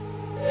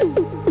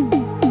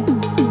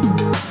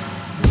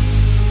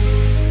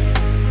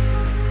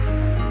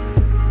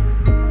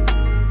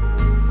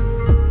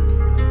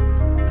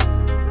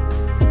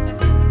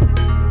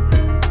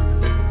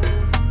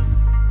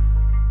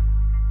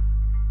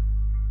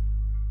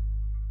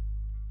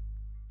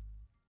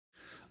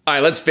 All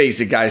right, let's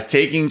face it, guys.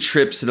 Taking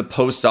trips to the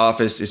post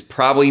office is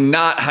probably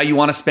not how you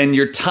want to spend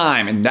your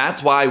time. And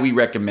that's why we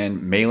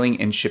recommend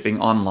mailing and shipping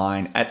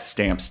online at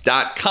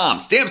stamps.com.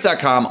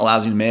 Stamps.com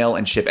allows you to mail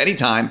and ship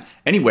anytime,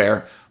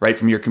 anywhere, right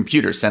from your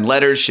computer. Send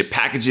letters, ship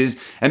packages,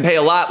 and pay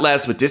a lot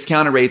less with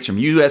discounted rates from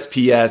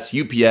USPS,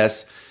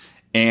 UPS,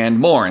 and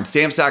more. And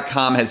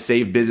Stamps.com has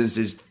saved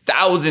businesses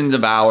thousands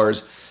of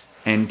hours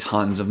and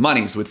tons of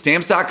money. So with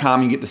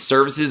Stamps.com, you get the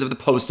services of the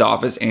post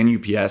office and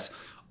UPS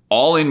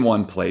all in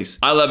one place.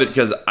 I love it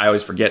because I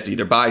always forget to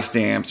either buy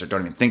stamps or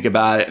don't even think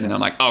about it. And then I'm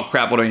like, oh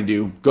crap, what do I need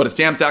to do? Go to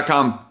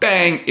stamps.com,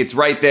 bang, it's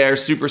right there.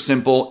 Super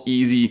simple,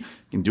 easy. You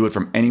can do it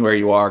from anywhere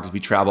you are because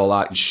we travel a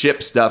lot and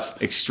ship stuff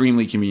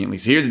extremely conveniently.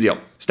 So here's the deal.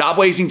 Stop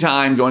wasting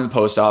time going to the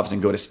post office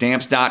and go to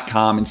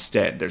stamps.com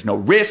instead. There's no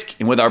risk.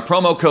 And with our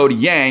promo code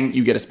YANG,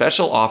 you get a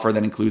special offer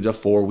that includes a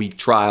 4-week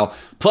trial,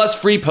 plus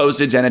free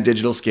postage and a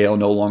digital scale,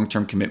 no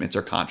long-term commitments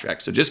or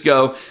contracts. So just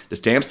go to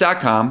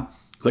stamps.com,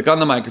 click on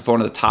the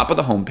microphone at the top of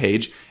the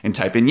homepage and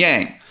type in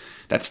Yang.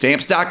 That's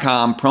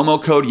stamps.com,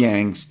 promo code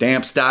Yang,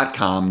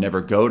 stamps.com.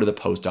 Never go to the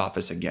post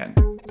office again.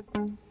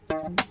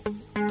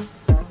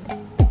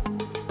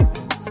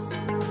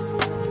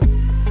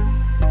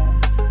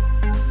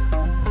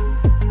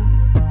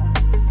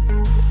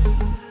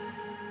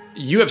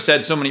 You have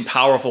said so many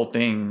powerful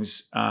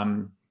things.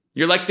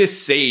 You're like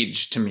this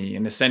sage to me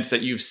in the sense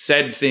that you've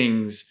said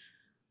things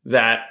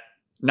that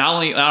not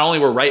only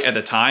were right at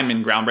the time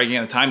and groundbreaking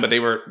at the time, but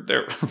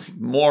they're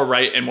more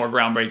right and more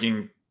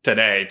groundbreaking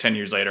today, 10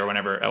 years later,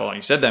 whenever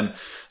you said them.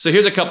 So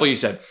here's a couple you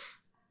said.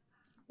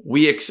 I'm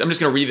just going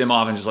to read them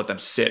off and just let them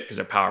sit because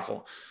they're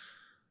powerful.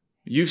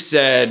 You've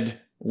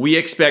said, we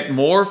expect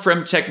more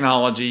from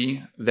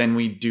technology than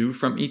we do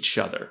from each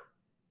other.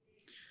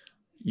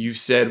 You've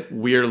said,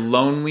 we're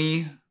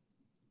lonely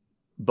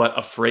but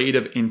afraid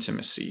of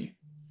intimacy.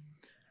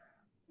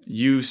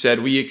 You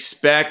said, we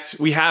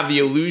have the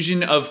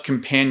illusion of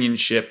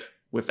companionship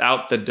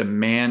without the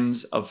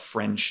demands of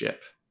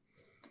friendship,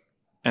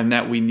 and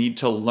that we need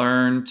to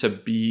learn to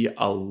be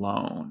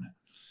alone.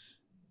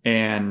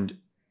 And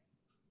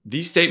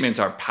these statements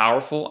are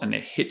powerful and they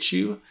hit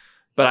you.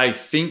 But I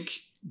think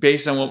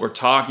based on what we're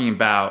talking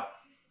about,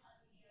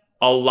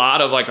 a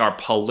lot of like our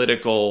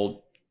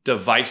political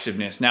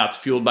divisiveness, now it's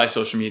fueled by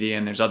social media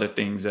and there's other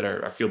things that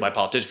are fueled by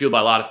politics, fueled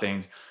by a lot of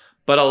things.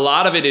 But a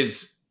lot of it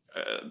is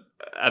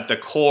at the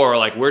core,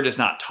 like we're just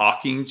not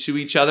talking to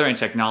each other and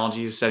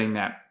technology is setting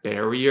that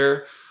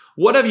barrier.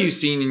 What have you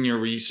seen in your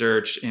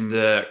research in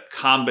the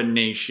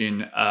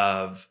combination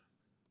of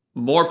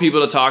more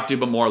people to talk to,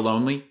 but more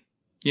lonely,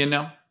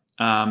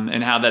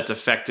 and how that's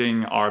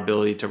affecting our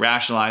ability to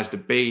rationalize,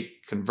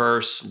 debate,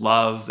 converse,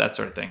 love, that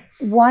sort of thing?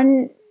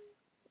 One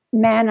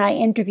man I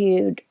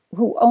interviewed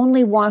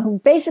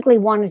who basically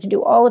wanted to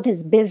do all of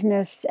his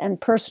business and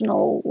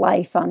personal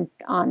life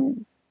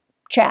on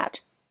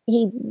chat.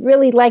 He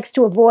really likes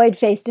to avoid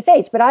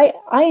face-to-face, but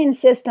I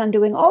insist on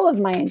doing all of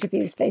my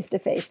interviews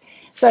face-to-face.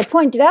 So I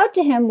pointed out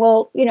to him,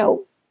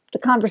 the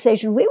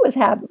conversation we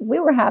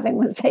were having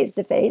was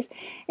face-to-face.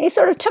 And he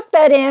sort of took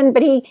that in,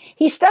 but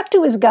he stuck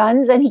to his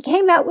guns and he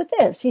came out with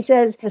this. He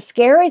says, the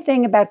scary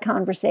thing about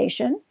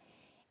conversation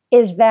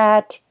is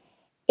that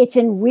it's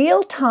in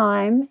real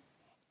time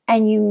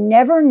and you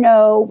never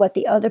know what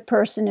the other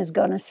person is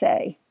going to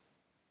say.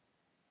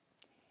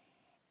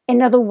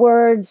 In other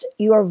words,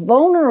 you're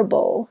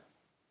vulnerable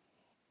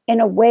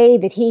in a way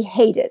that he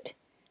hated.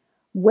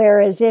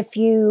 Whereas if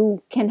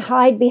you can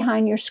hide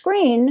behind your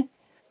screen,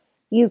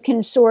 you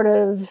can sort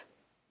of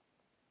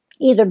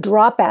either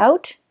drop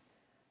out,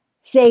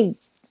 say,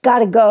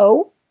 gotta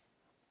go,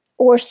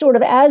 or sort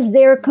of as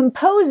they're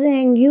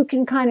composing, you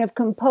can kind of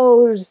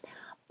compose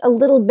a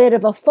little bit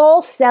of a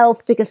false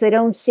self because they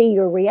don't see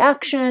your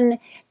reaction.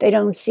 They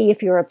don't see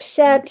if you're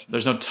upset.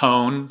 There's no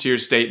tone to your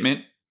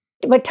statement.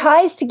 What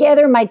ties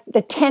together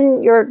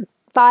your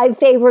 5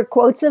 favorite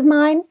quotes of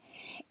mine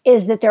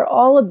is that they're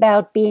all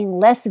about being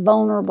less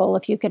vulnerable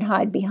if you can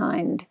hide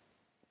behind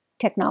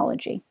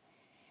technology.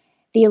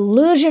 The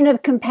illusion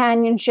of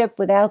companionship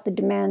without the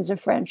demands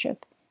of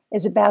friendship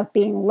is about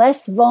being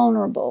less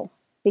vulnerable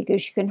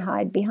because you can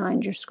hide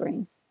behind your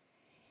screen.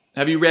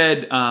 Have you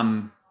read,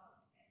 I'm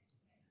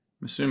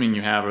assuming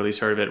you have, or at least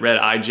heard of it, read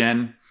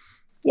iGen?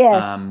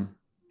 Yes.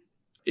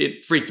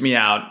 It freaked me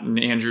out, and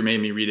Andrew made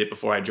me read it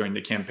before I joined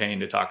the campaign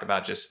to talk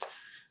about just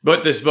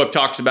what this book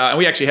talks about. And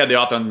we actually had the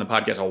author on the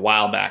podcast a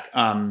while back,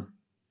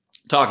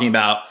 talking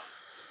about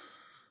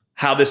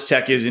how this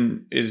tech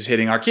is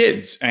hitting our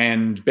kids.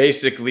 And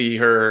basically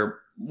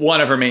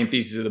one of her main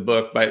theses of the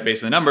book,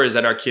 based on the numbers, is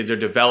that our kids are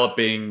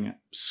developing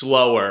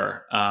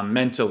slower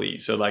mentally.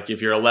 So like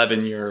if you're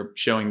 11, you're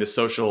showing the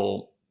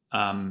social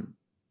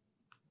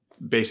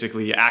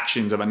basically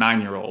actions of a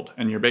 9-year-old,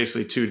 and you're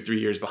basically 2 to 3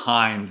 years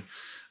behind,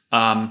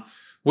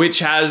 which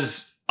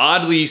has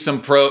oddly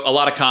a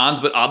lot of cons,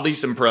 but oddly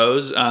some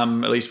pros, at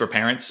least for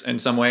parents in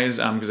some ways,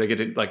 because they get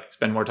to like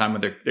spend more time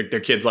with their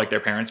kids, like their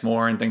parents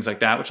more and things like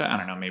that, which I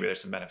don't know, maybe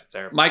there's some benefits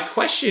there. My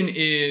question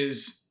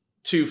is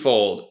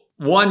twofold.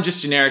 One,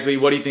 just generically,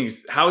 what do you think,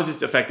 how is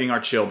this affecting our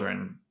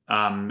children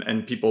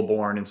and people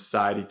born in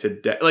society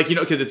today? Like,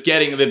 because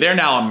they're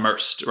now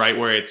immersed, right?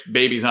 Where it's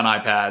babies on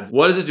iPads.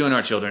 What is this doing to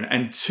our children?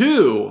 And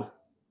two,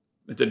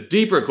 it's a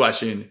deeper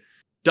question.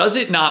 Does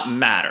it not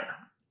matter?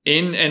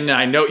 And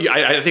I know,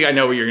 I think I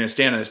know where you're going to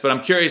stand on this, but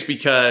I'm curious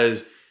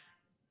because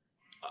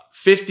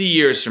 50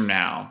 years from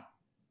now,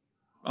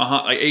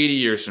 like 80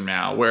 years from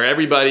now,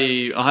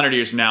 100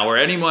 years from now, where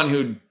anyone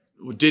who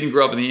didn't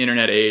grow up in the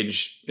internet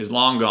age is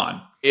long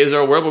gone. Is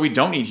there a world where we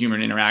don't need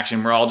human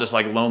interaction? We're all just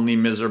like lonely,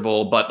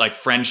 miserable, but like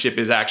friendship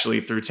is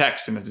actually through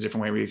text, and it's a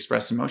different way we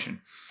express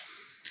emotion.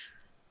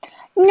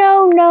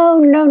 No. I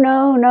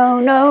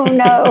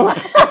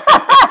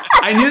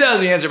knew that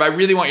was the answer, but I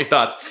really want your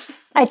thoughts.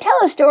 I tell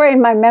a story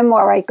in my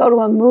memoir. I go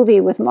to a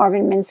movie with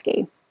Marvin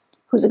Minsky,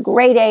 who's a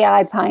great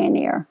AI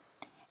pioneer.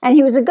 And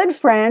he was a good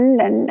friend,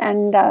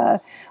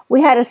 and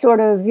we had a sort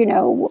of,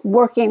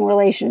 working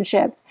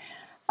relationship.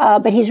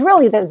 But he's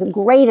really the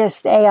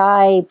greatest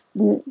AI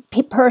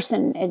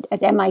person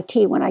at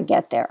MIT when I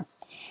get there.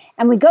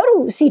 And we go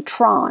to see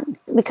Tron.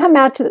 We come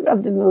out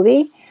of the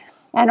movie,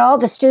 and all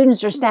the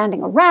students are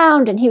standing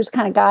around, and he was the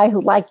kind of guy who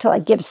liked to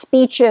like give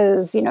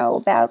speeches,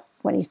 about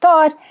what he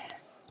thought.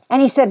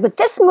 And he said, what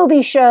this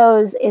movie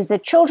shows is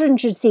that children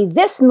should see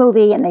this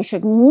movie, and they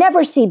should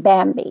never see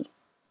Bambi.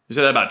 You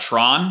said that about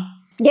Tron?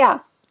 Yeah.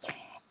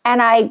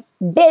 And I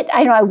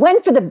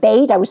went for the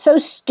bait. I was so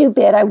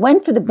stupid. I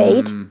went for the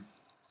bait.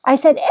 I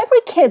said, every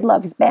kid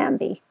loves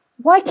Bambi.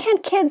 Why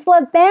can't kids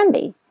love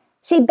Bambi?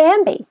 See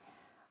Bambi.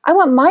 I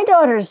want my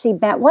daughter to see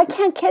Bambi. Why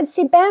can't kids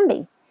see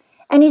Bambi?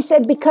 And he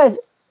said, because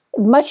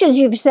much as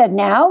you've said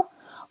now,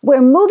 we're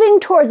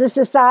moving towards a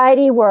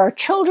society where our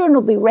children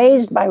will be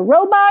raised by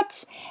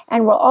robots,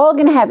 and we're all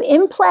going to have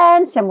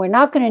implants, and we're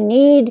not going to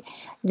need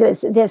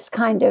this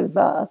kind of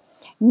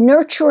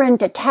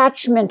nurturant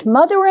attachment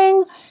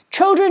mothering.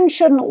 Children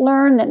shouldn't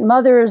learn that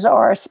mothers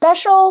are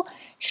special.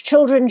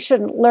 Children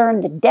shouldn't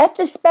learn that death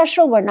is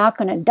special. We're not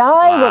going to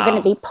die. Wow. We're going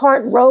to be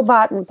part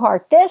robot and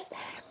part this.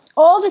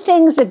 All the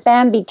things that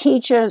Bambi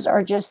teaches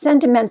are just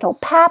sentimental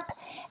pap,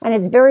 and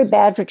it's very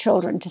bad for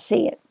children to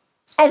see it.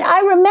 And I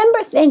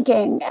remember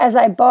thinking, as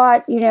I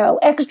bought,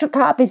 extra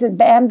copies of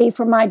Bambi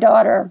for my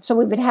daughter, so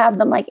we would have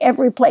them like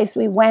every place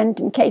we went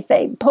in case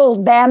they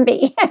pulled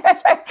Bambi.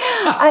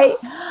 I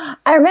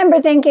remember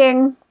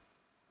thinking,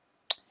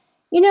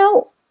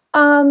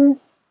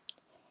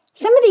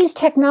 some of these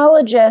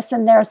technologists,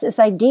 and there's this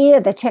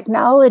idea that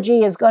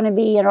technology is going to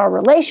be in our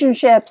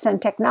relationships, and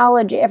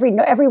technology,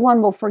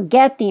 everyone will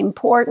forget the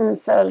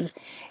importance of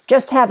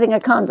just having a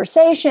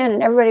conversation,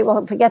 and everybody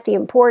will forget the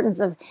importance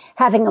of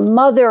having a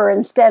mother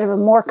instead of a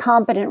more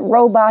competent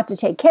robot to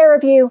take care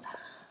of you.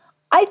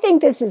 I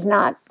think this is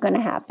not going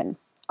to happen.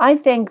 I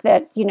think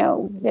that,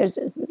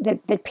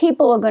 that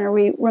people are going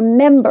to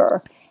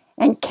remember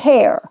and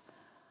care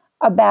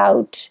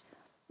about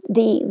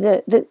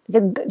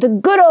the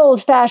good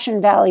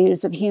old-fashioned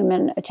values of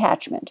human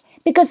attachment,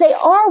 because they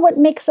are what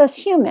makes us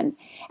human.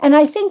 And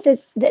I think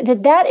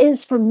that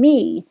is, for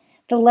me,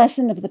 the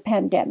lesson of the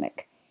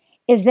pandemic,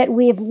 is that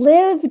we've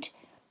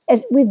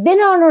been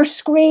on our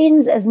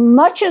screens as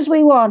much as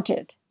we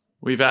wanted.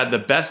 We've had the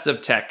best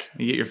of tech.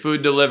 You get your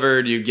food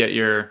delivered, you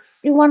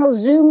want to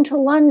Zoom to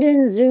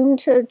London, Zoom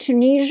to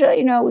Tunisia,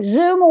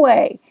 Zoom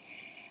away.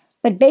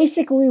 But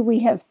basically we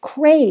have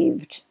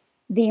craved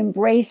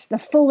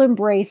the full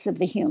embrace of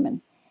the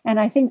human. And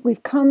I think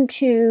we've come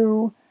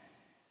to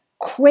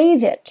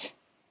crave it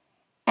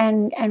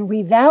and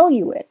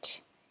revalue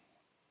it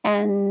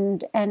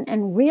and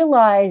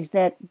realize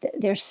that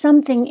there's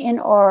something in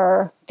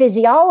our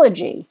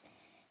physiology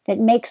that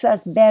makes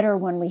us better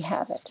when we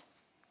have it.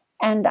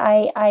 And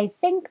I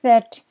think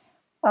that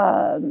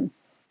the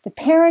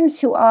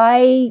parents who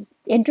I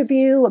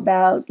interview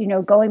about,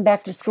 going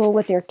back to school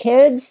with their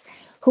kids,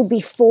 who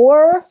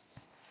before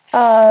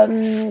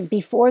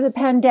the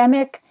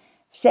pandemic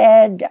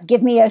said,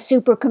 give me a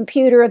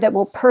supercomputer that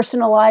will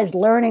personalize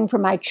learning for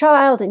my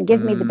child and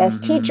give me the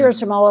best teachers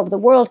from all over the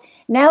world.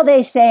 Now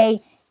they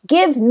say,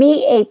 give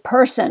me a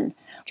person.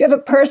 Do you have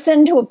a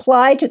person to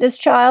apply to this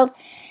child?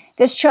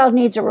 This child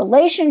needs a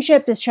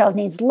relationship. This child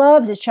needs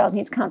love. This child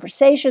needs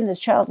conversation. This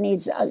child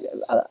needs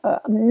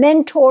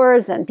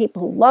mentors and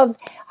people who love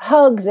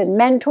hugs and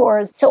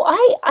mentors. So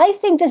I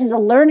think this is a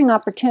learning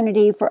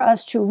opportunity for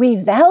us to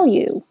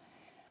revalue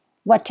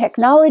what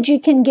technology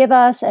can give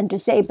us and to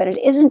say, but it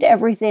isn't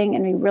everything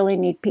and we really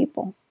need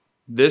people.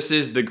 This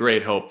is the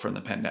great hope from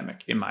the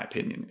pandemic, in my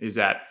opinion, is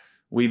that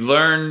we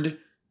learned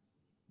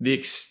the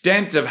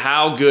extent of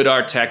how good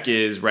our tech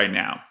is right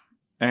now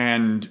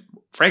and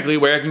frankly,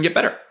 where it can get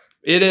better.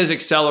 It has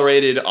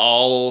accelerated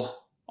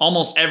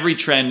almost every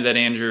trend that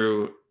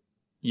Andrew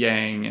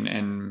Yang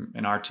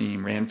and our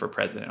team ran for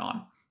president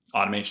on.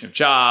 Automation of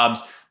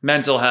jobs,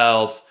 mental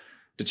health,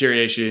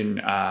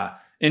 deterioration,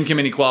 income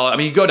inequality. I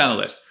mean, you go down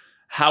the list.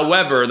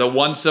 However, the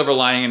one silver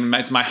lining, and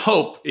it's my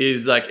hope,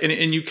 is like,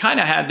 and you kind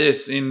of had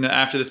this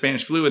after the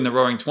Spanish flu in the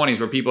Roaring 20s,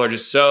 where people are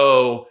just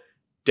so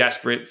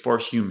desperate for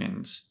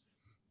humans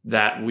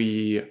that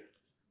we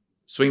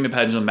swing the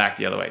pendulum back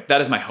the other way.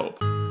 That is my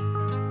hope.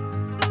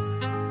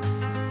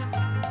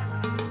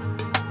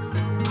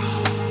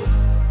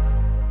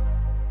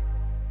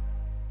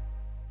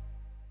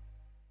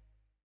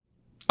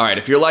 All right,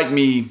 if you're like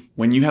me,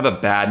 when you have a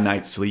bad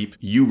night's sleep,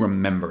 you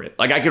remember it.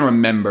 Like I can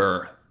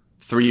remember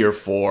 3 or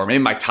 4,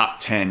 maybe my top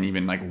 10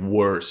 even like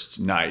worst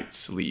night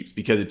sleeps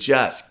because it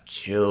just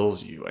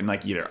kills you. And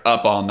like either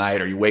up all night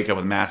or you wake up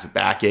with massive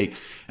backache.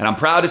 And I'm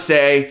proud to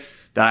say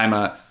that I'm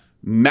a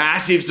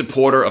massive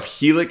supporter of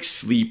Helix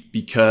Sleep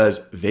because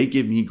they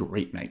give me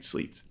great night's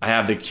sleep. I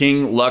have the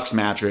King Luxe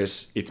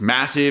mattress. It's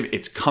massive,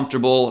 it's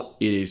comfortable,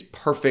 it is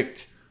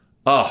perfect.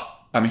 Oh,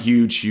 I'm a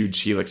huge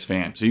Helix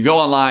fan. So you go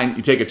online,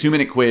 you take a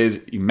 2-minute quiz,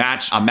 you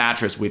match a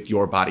mattress with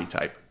your body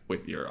type.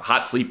 With your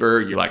hot sleeper,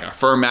 you're like a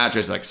firm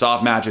mattress, like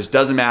soft mattress,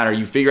 doesn't matter.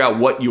 You figure out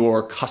what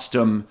your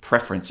custom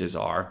preferences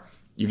are.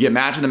 You get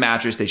matched with the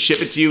mattress, they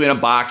ship it to you in a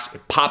box, it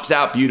pops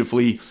out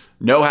beautifully,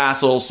 no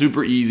hassle,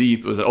 super easy.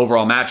 It was an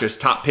overall mattress,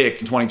 top pick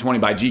in 2020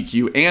 by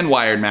GQ and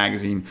Wired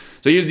magazine.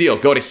 So here's the deal,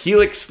 go to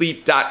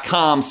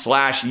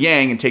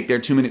helixsleep.com/yang and take their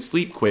 2-minute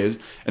sleep quiz,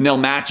 and they'll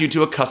match you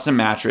to a custom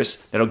mattress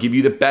that'll give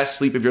you the best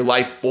sleep of your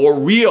life for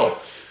real.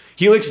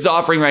 Helix is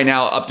offering right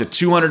now up to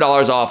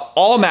 $200 off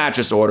all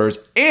mattress orders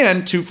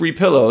and 2 free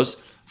pillows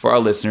for our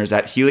listeners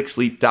at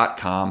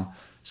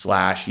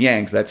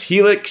helixsleep.com/yang. So that's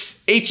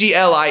Helix,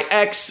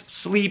 HELIX,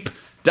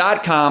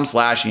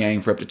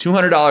 sleep.com/yang for up to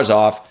 $200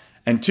 off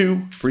and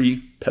 2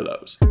 free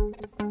pillows.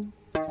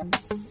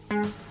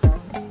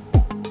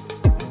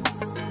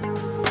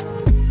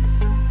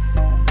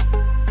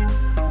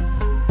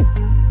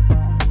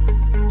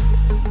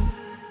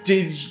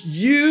 Did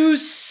you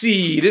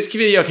see, this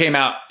video came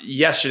out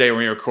yesterday when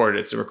we recorded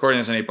it. So recording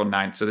this on April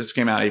 9th. So this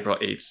came out April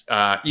 8th.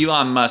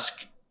 Elon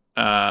Musk's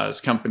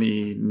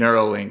company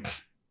Neuralink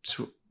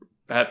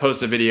had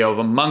posted a video of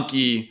a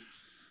monkey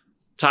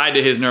tied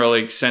to his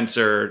Neuralink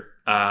sensor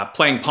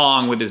playing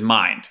Pong with his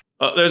mind.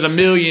 There's a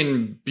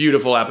million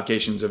beautiful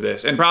applications of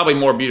this and probably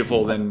more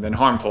beautiful than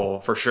harmful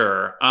for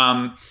sure.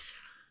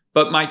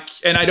 But I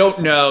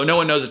don't know, no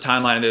one knows the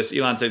timeline of this.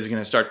 Elon says he's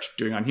going to start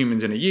doing on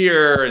humans in a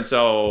year. And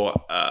so,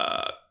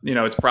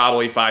 it's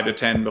probably 5 to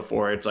 10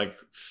 before it's like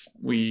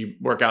we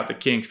work out the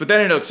kinks, but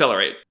then it'll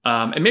accelerate.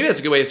 And maybe that's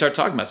a good way to start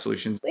talking about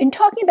solutions. In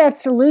talking about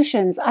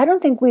solutions, I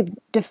don't think we've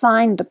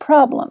defined the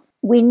problem.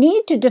 We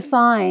need to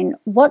define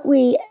what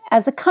we,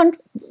 as a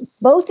country,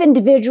 both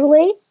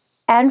individually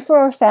and for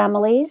our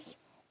families,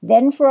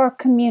 then for our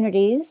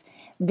communities,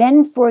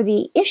 then for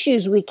the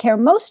issues we care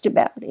most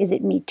about. Is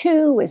it Me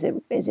Too? Is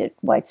it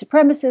white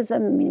supremacism?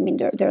 I mean,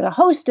 there are a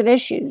host of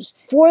issues.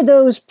 For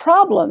those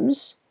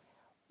problems,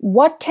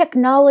 what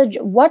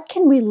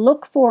can we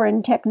look for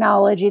in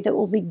technology that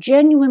will be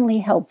genuinely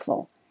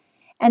helpful?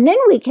 And then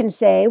we can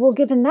say, well,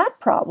 given that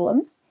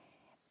problem,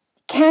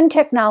 can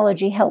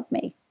technology help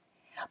me?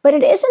 But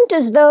it isn't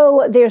as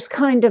though there's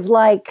kind of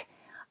like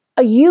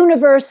a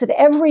universe of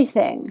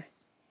everything.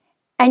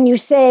 And you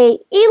say,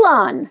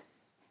 Elon,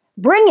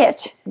 bring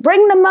it.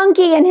 Bring the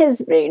monkey and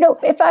his,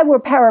 if I were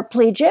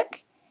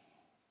paraplegic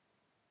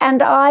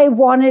and I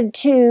wanted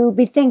to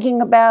be thinking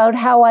about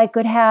how I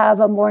could have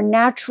a more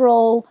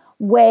natural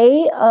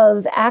way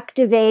of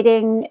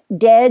activating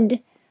dead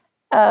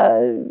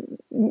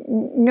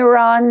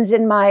neurons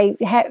in my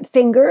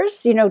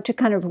fingers, to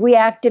kind of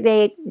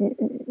reactivate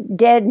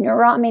dead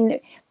neurons, I mean,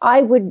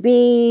 I would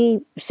be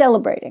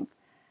celebrating.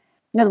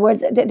 In other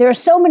words, there are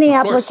so many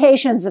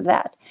applications of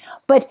that.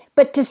 But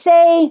to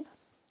say,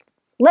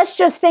 let's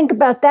just think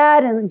about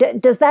that, and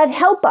does that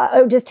help us,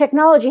 or does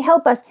technology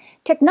help us?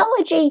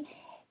 Technology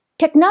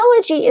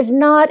is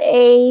not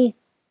a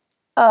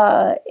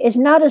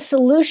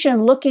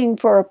solution looking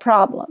for a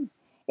problem.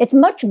 It's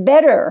much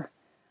better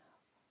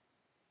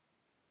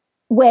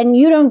when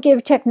you don't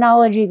give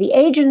technology the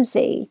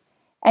agency,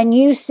 and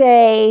you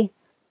say,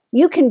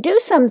 you can do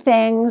some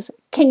things.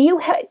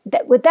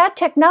 With that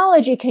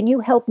technology, can you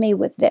help me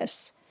with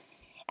this?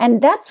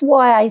 And that's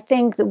why I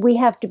think that we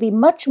have to be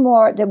much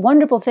more, the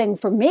wonderful thing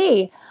for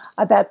me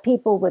about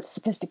people with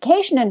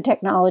sophistication in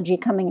technology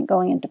coming and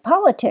going into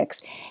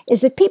politics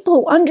is that people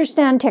who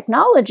understand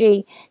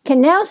technology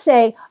can now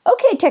say,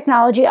 okay,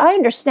 technology, I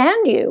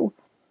understand you.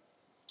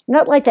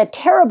 Not like that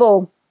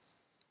terrible,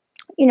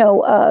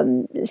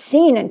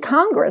 scene in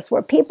Congress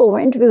where people were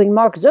interviewing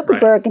Mark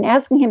Zuckerberg and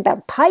asking him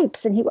about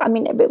pipes, and it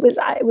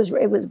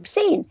was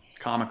obscene,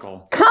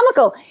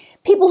 comical.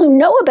 People who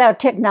know about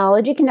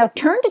technology can now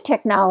turn to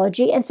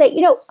technology and say,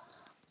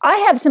 I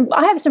have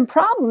some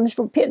problems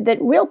that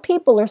real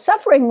people are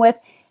suffering with.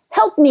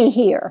 Help me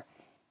here.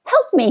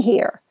 Help me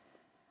here.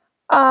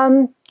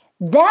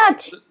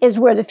 That is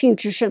where the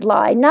future should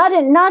lie. Not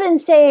in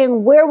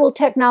saying where will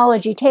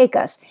technology take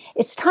us.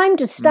 It's time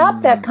to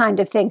stop that kind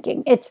of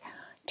thinking. It's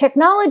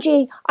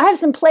technology. I have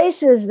some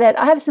places that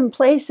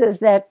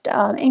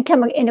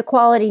income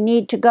inequality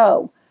need to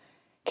go.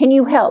 Can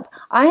you help?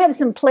 I have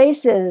some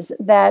places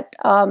that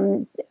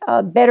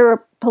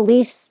better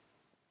police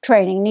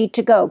training need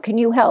to go. Can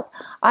you help?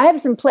 I have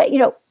some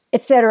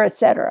et cetera, et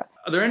cetera.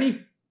 Are there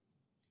any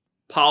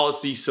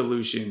policy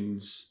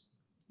solutions,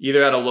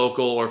 either at a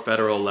local or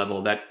federal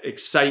level, that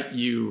excite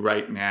you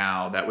right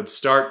now that would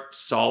start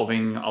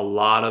solving a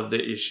lot of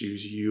the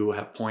issues you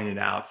have pointed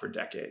out for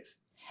decades?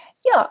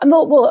 Yeah,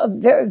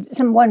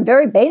 one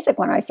very basic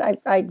one. I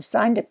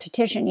signed a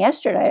petition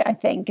yesterday, I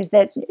think, is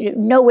that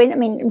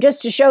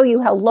just to show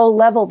you how low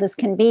level this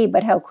can be,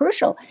 but how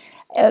crucial.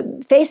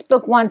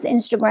 Facebook wants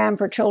Instagram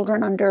for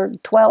children under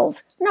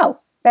 12. No,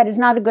 that is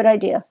not a good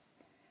idea.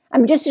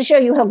 Just to show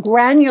you how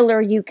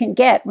granular you can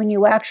get when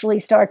you actually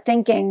start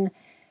thinking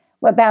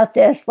about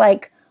this,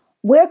 like,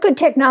 where could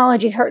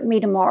technology hurt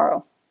me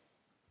tomorrow?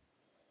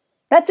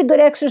 That's a good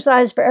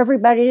exercise for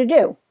everybody to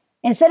do.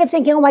 Instead of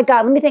thinking, oh my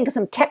God, let me think of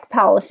some tech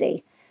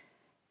policy.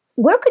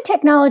 Where could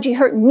technology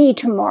hurt me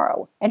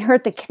tomorrow and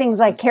hurt the things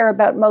I care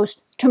about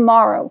most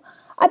tomorrow?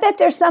 I bet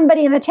there's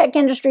somebody in the tech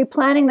industry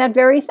planning that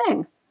very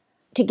thing.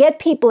 To get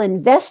people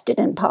invested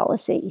in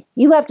policy,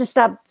 you have to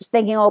stop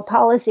thinking, oh,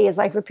 policy is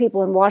like for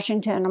people in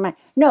Washington.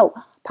 No,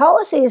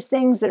 policy is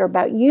things that are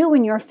about you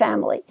and your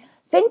family.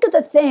 Think of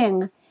the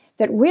thing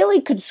that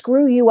really could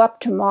screw you up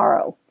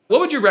tomorrow.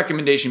 What would your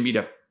recommendation be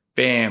to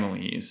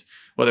families,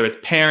 whether it's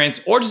parents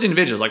or just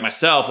individuals like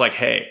myself? Like,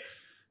 hey,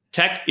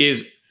 tech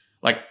is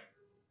like,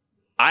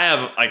 I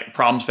have like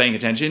problems paying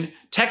attention.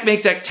 Tech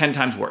makes that 10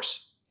 times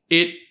worse.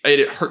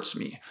 It hurts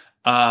me.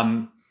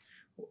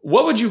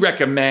 What would you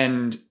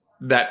recommend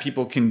that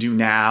people can do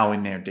now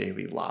in their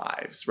daily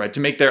lives, right, to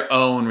make their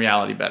own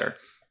reality better?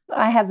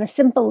 I have a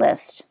simple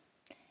list.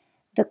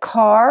 The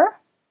car,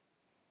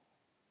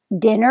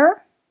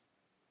 dinner,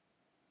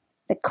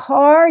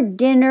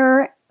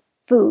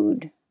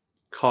 food.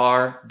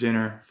 Car,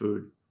 dinner,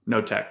 food,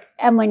 no tech.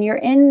 And when you're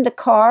in the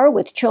car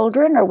with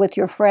children or with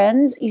your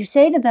friends, you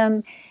say to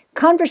them,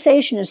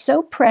 conversation is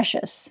so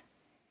precious.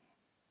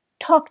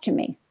 Talk to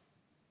me.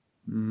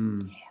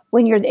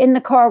 When you're in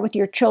the car with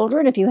your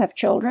children, if you have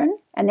children,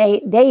 and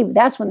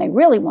that's when they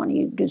really want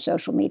you to do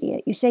social media.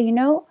 You say,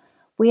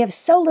 we have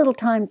so little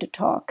time to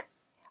talk.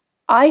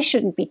 I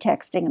shouldn't be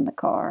texting in the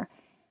car.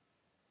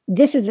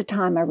 This is the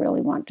time I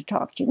really want to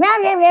talk to you.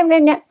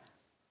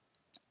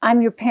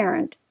 I'm your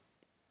parent.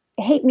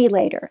 Hate me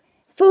later.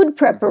 Food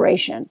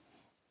preparation.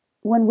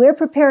 When we're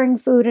preparing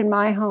food in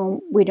my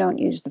home, we don't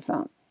use the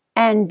phone.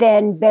 And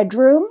then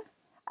bedroom.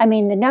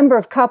 The number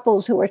of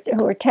couples who are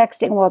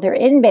texting while they're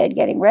in bed,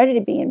 getting ready to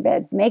be in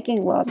bed,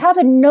 making love, have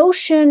a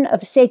notion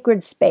of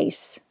sacred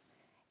space.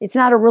 It's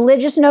not a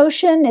religious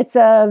notion. It's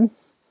a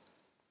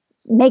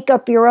make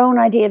up your own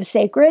idea of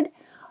sacred.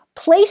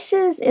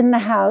 Places in the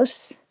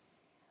house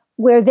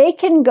where they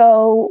can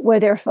go where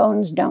their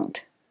phones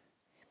don't.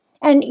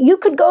 And you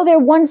could go there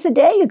once a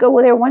day. You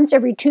go there once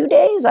every 2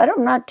 days.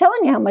 I'm not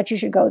telling you how much you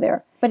should go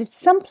there. But it's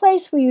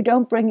someplace where you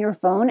don't bring your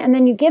phone. And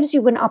then it gives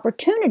you an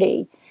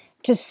opportunity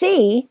to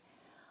see,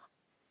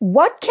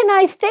 what can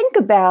I think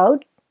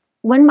about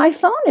when my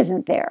phone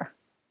isn't there?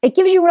 It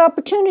gives you an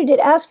opportunity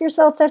to ask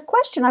yourself that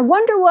question. I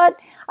wonder what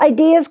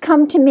ideas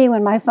come to me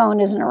when my phone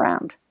isn't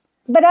around.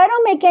 But I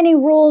don't make any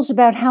rules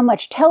about how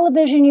much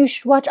television you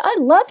should watch. I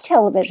love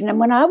television. And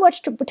when I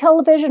watch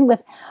television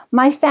with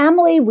my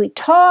family, we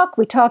talk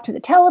to the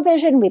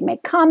television, we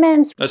make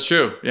comments. That's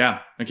true.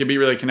 Yeah. It can be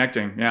really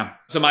connecting. Yeah.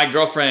 So my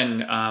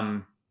girlfriend,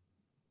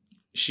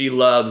 she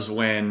loves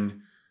when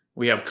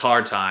we have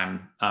car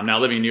time. Now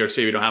living in New York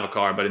City, we don't have a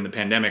car, but in the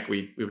pandemic,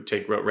 we would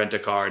rent a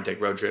car and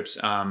take road trips.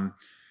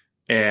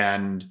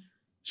 And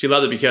she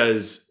loved it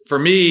because for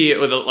me,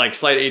 with a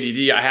slight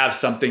ADD, I have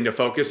something to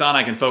focus on.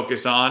 I can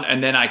focus on,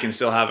 and then I can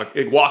still have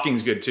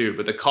walking's good too.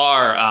 But the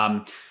car,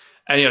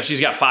 and she's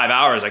got 5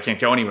 hours. I can't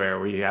go anywhere.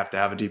 We have to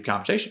have a deep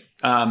conversation.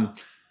 And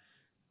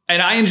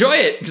I enjoy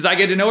it because I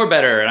get to know her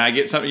better, and I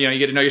get something. You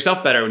get to know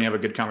yourself better when you have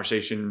a good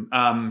conversation.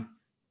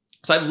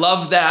 So I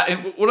love that.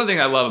 And one of the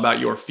things I love about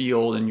your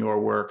field and your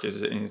work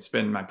is, and it's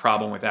been my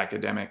problem with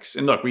academics.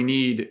 And look, we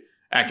need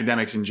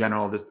academics in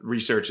general. This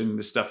research and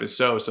this stuff is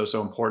so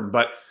important.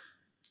 But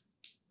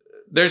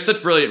there's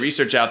such brilliant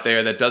research out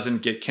there that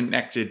doesn't get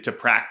connected to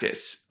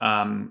practice.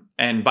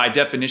 And by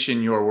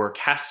definition, your work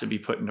has to be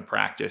put into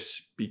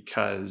practice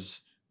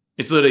because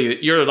it's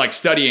literally, you're like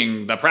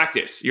studying the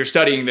practice. You're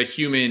studying the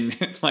human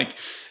like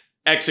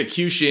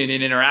execution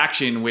and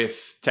interaction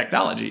with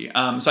technology.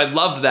 So I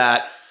love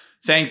that.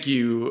 Thank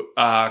you.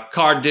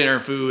 Car dinner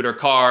food or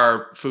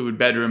car food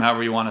bedroom,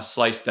 however you want to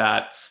slice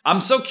that.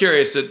 I'm so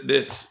curious at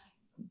this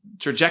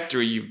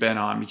trajectory you've been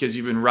on because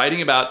you've been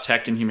writing about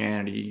tech and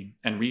humanity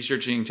and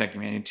researching tech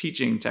humanity and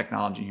teaching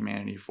technology and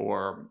humanity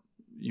for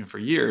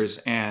years.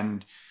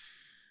 And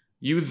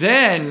you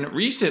then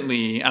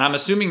recently, and I'm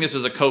assuming this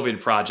was a COVID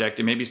project,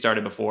 it maybe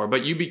started before,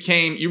 but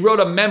you wrote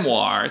a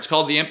memoir. It's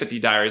called The Empathy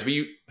Diaries,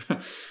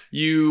 but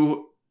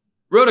you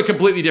wrote a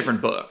completely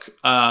different book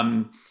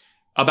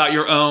about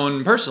your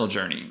own personal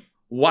journey.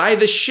 Why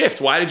the shift?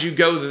 Why did you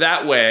go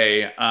that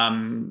way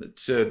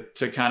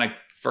to kind of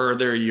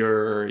further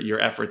your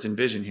efforts and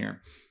vision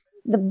here?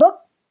 The book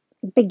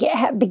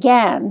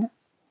began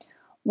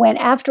when,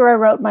 after I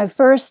wrote my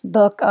first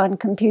book on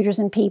computers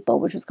and people,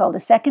 which was called The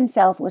Second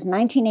Self, was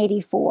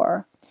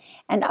 1984,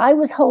 and I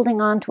was holding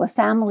on to a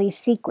family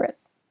secret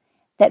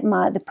that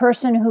the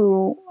person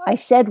who I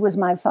said was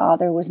my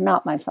father was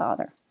not my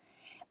father.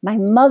 My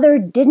mother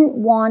didn't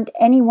want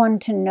anyone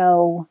to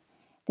know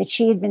that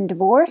she had been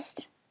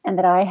divorced and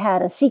that I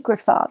had a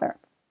secret father.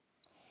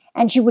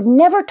 And she would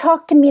never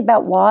talk to me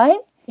about why.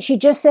 She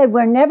just said,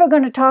 we're never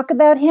going to talk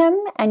about him,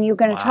 and you're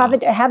going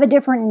to have a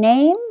different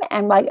name.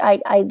 And like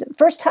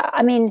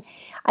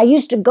I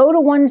used to go to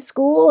one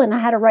school and I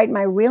had to write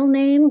my real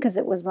name because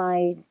it was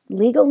my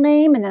legal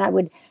name. And then I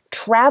would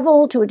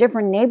travel to a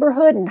different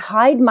neighborhood and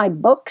hide my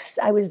books.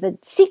 I was the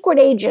secret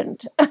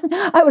agent.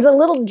 I was a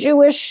little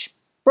Jewish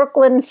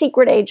Brooklyn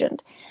secret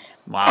agent.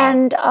 Wow.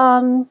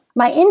 And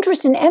my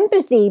interest in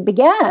empathy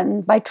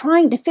began by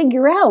trying to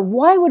figure out,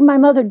 why would my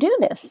mother do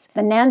this?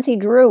 The Nancy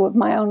Drew of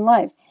my own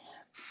life.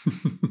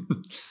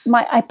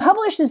 I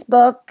publish this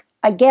book.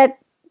 I get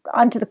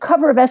onto the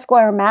cover of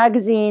Esquire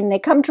magazine. They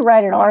come to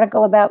write an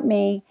article about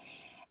me.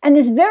 And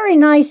this very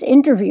nice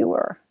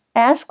interviewer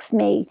asks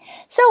me,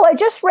 so I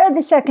just read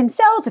The Second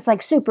Self. It's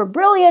like super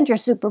brilliant. You're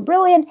super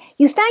brilliant.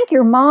 You thank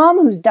your mom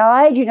who's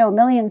died, a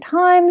million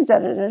times, da,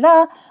 da, da,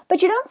 da,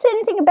 but you don't say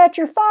anything about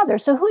your father.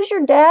 So who's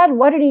your dad?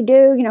 What did he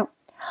do?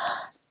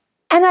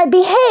 And I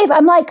behave.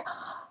 I'm like,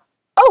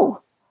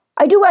 oh,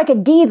 I do like a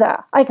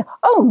diva. Like,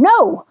 oh,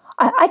 no.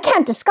 I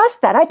can't discuss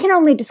that. I can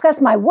only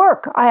discuss my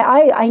work.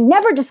 I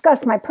never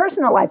discuss my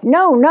personal life.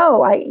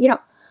 No.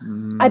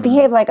 I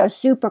behave like a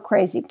super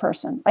crazy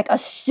person.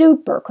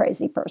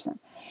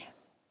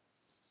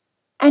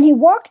 And he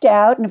walked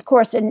out, and of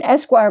course, in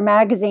Esquire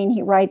magazine,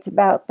 he writes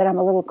about that I'm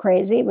a little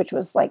crazy, which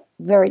was like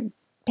very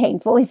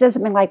painful. He says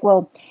something like,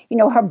 well,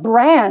 her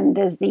brand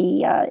is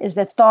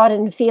the thought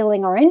and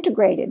feeling are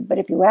integrated. But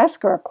if you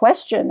ask her a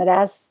question that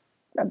asks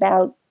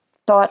about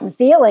thought and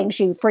feeling,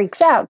 she freaks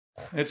out.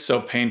 It's so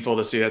painful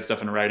to see that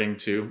stuff in writing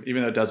too,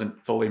 even though it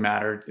doesn't fully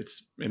matter. It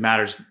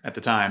matters at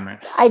the time.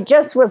 Right? I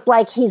just was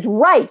like, he's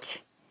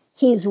right.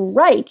 He's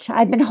right.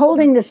 I've been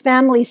holding this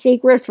family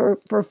secret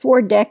for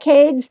 4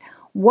 decades.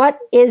 What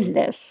is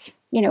this?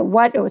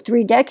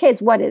 3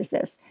 decades? What is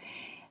this?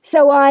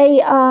 So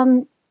I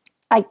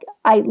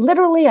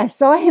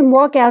saw him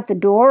walk out the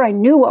door. I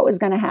knew what was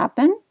going to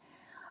happen.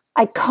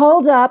 I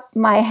called up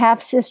my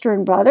half sister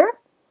and brother.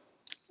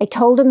 I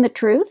told him the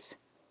truth.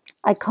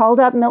 I called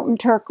up Milton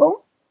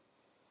Turkle,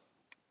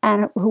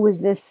 who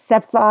was this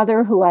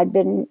stepfather who I'd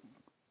been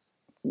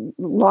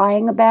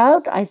lying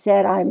about. I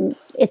said,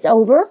 it's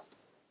over.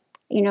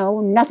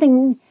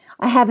 Nothing,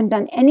 I haven't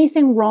done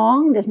anything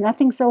wrong. There's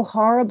nothing so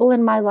horrible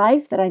in my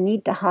life that I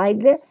need to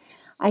hide it.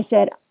 I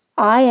said,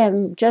 I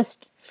am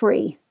just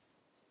free.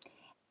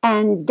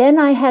 And then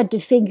I had to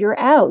figure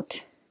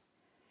out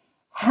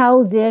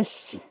how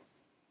this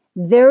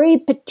very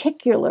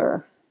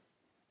particular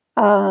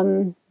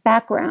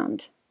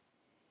background,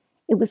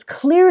 it was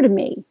clear to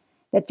me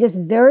that this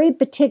very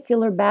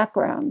particular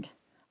background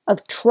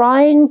of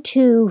trying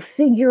to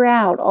figure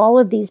out all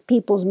of these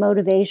people's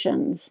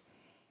motivations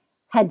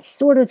had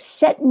sort of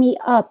set me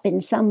up in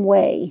some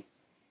way,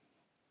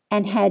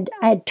 and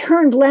I had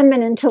turned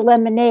lemon into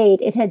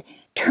lemonade. It had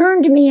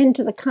turned me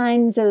into the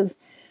kind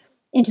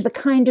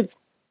of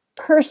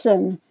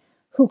person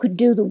who could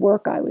do the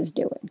work I was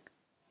doing.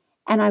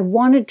 And I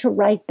wanted to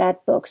write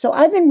that book. So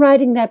I've been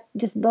writing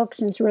this book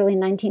since really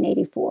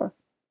 1984.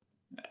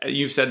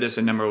 You've said this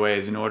a number of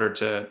ways. In order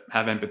to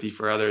have empathy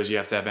for others, you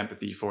have to have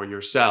empathy for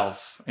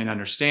yourself and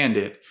understand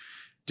it.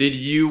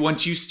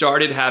 Once you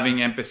started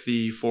having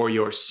empathy for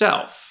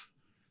yourself,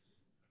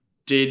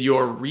 did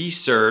your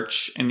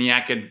research and the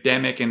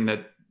academic and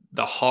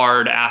the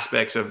hard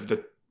aspects of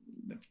the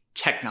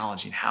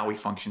technology and how we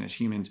function as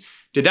humans,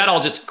 did that all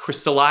just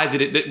crystallize?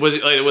 Was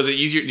it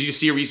easier? Did you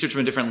see your research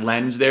from a different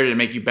lens there to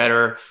make you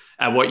better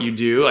at what you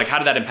do? Like, how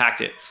did that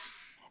impact it?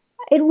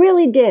 It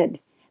really did,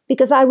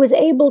 because I was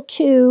able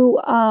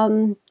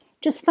to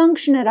just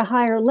function at a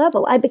higher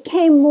level. I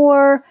became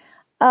more,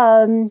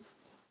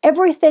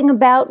 everything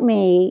about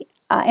me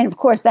And of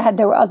course,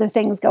 there were other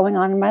things going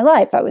on in my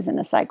life. I was in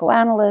a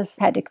psychoanalyst,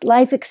 had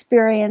life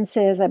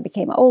experiences. I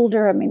became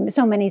older. I mean,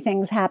 so many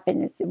things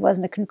happened. It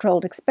wasn't a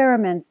controlled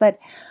experiment. But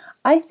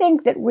I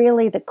think that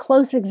really the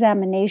close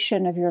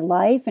examination of your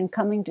life and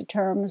coming to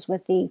terms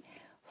with the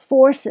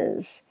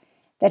forces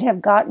that have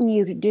gotten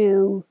you to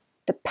do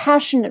the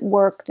passionate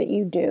work that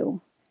you do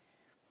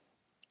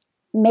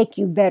make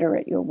you better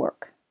at your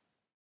work.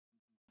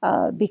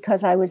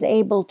 Because I was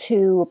able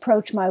to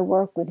approach my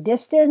work with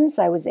distance.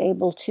 I was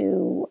able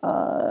to,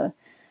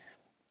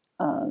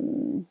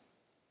 and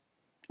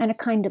a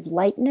kind of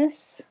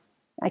lightness.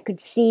 I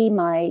could see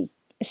my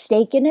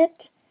stake in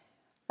it.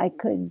 I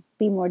could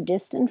be more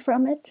distant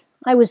from it.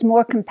 I was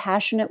more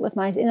compassionate with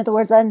in other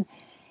words, when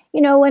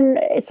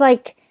it's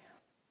like,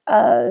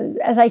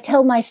 as I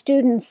tell my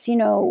students,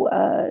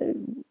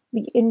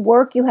 in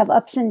work, you have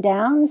ups and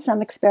downs.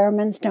 Some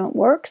experiments don't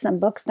work. Some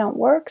books don't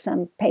work.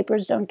 Some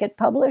papers don't get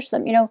published.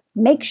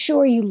 Make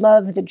sure you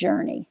love the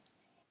journey.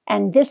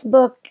 And this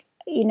book,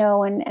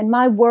 and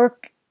my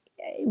work,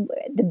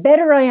 the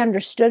better I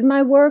understood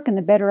my work and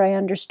the better I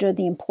understood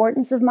the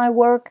importance of my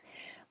work,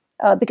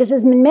 because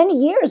there's been many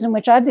years in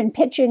which I've been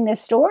pitching this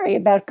story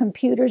about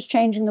computers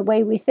changing the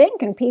way we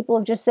think. And people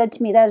have just said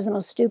to me, that is the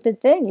most stupid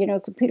thing.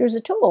 Computer's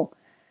a tool.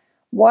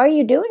 Why are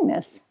you doing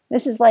this?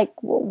 This is like,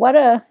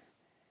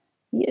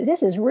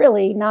 this is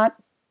really not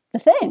the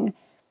thing.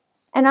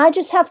 And I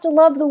just have to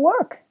love the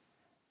work,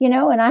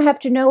 and I have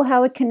to know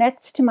how it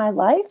connects to my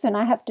life, and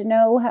I have to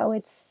know how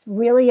it's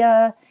really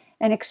an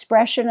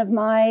expression of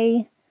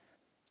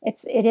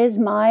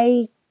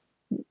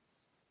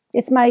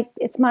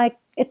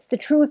it's the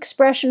true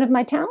expression of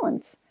my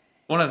talents.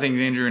 One of the things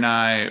Andrew and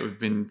I have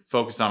been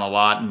focused on a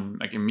lot, and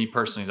like in me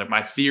personally, is like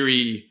my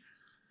theory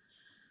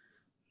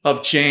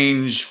of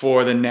change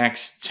for the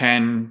next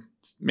 10,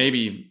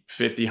 maybe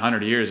 50,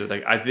 100 years.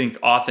 Like, I think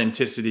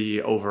authenticity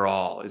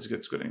overall is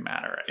going to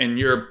matter. And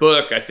your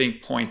book, I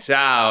think, points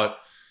out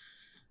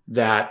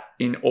that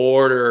in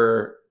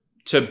order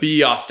to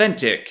be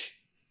authentic,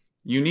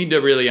 you need to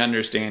really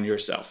understand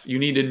yourself. You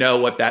need to know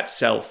what that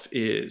self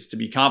is, to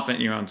be confident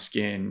in your own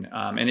skin.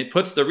 And it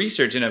puts the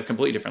research in a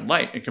completely different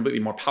light, a completely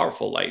more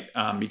powerful light.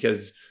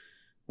 Because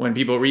when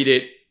people read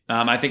it,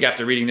 I think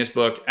after reading this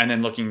book and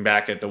then looking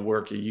back at the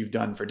work you've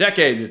done for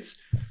decades,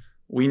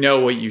 we know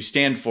what you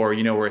stand for,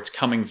 where it's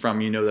coming from,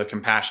 the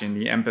compassion,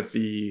 the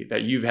empathy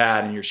that you've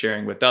had and you're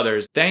sharing with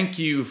others. Thank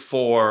you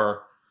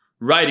for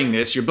writing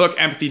this. Your book,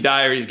 Empathy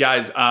Diaries,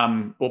 guys,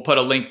 we'll put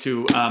a link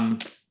to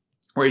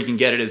where you can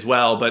get it as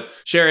well. But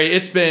Sherry,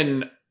 it's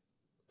an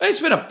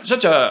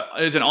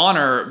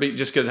honor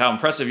just because how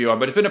impressive you are,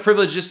 but it's been a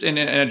privilege and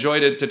a joy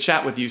to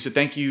chat with you. So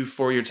thank you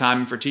for your time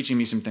and for teaching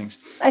me some things.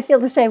 I feel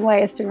the same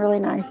way. It's been really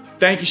nice.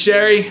 Thank you,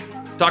 Sherry.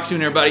 Talk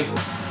soon, everybody.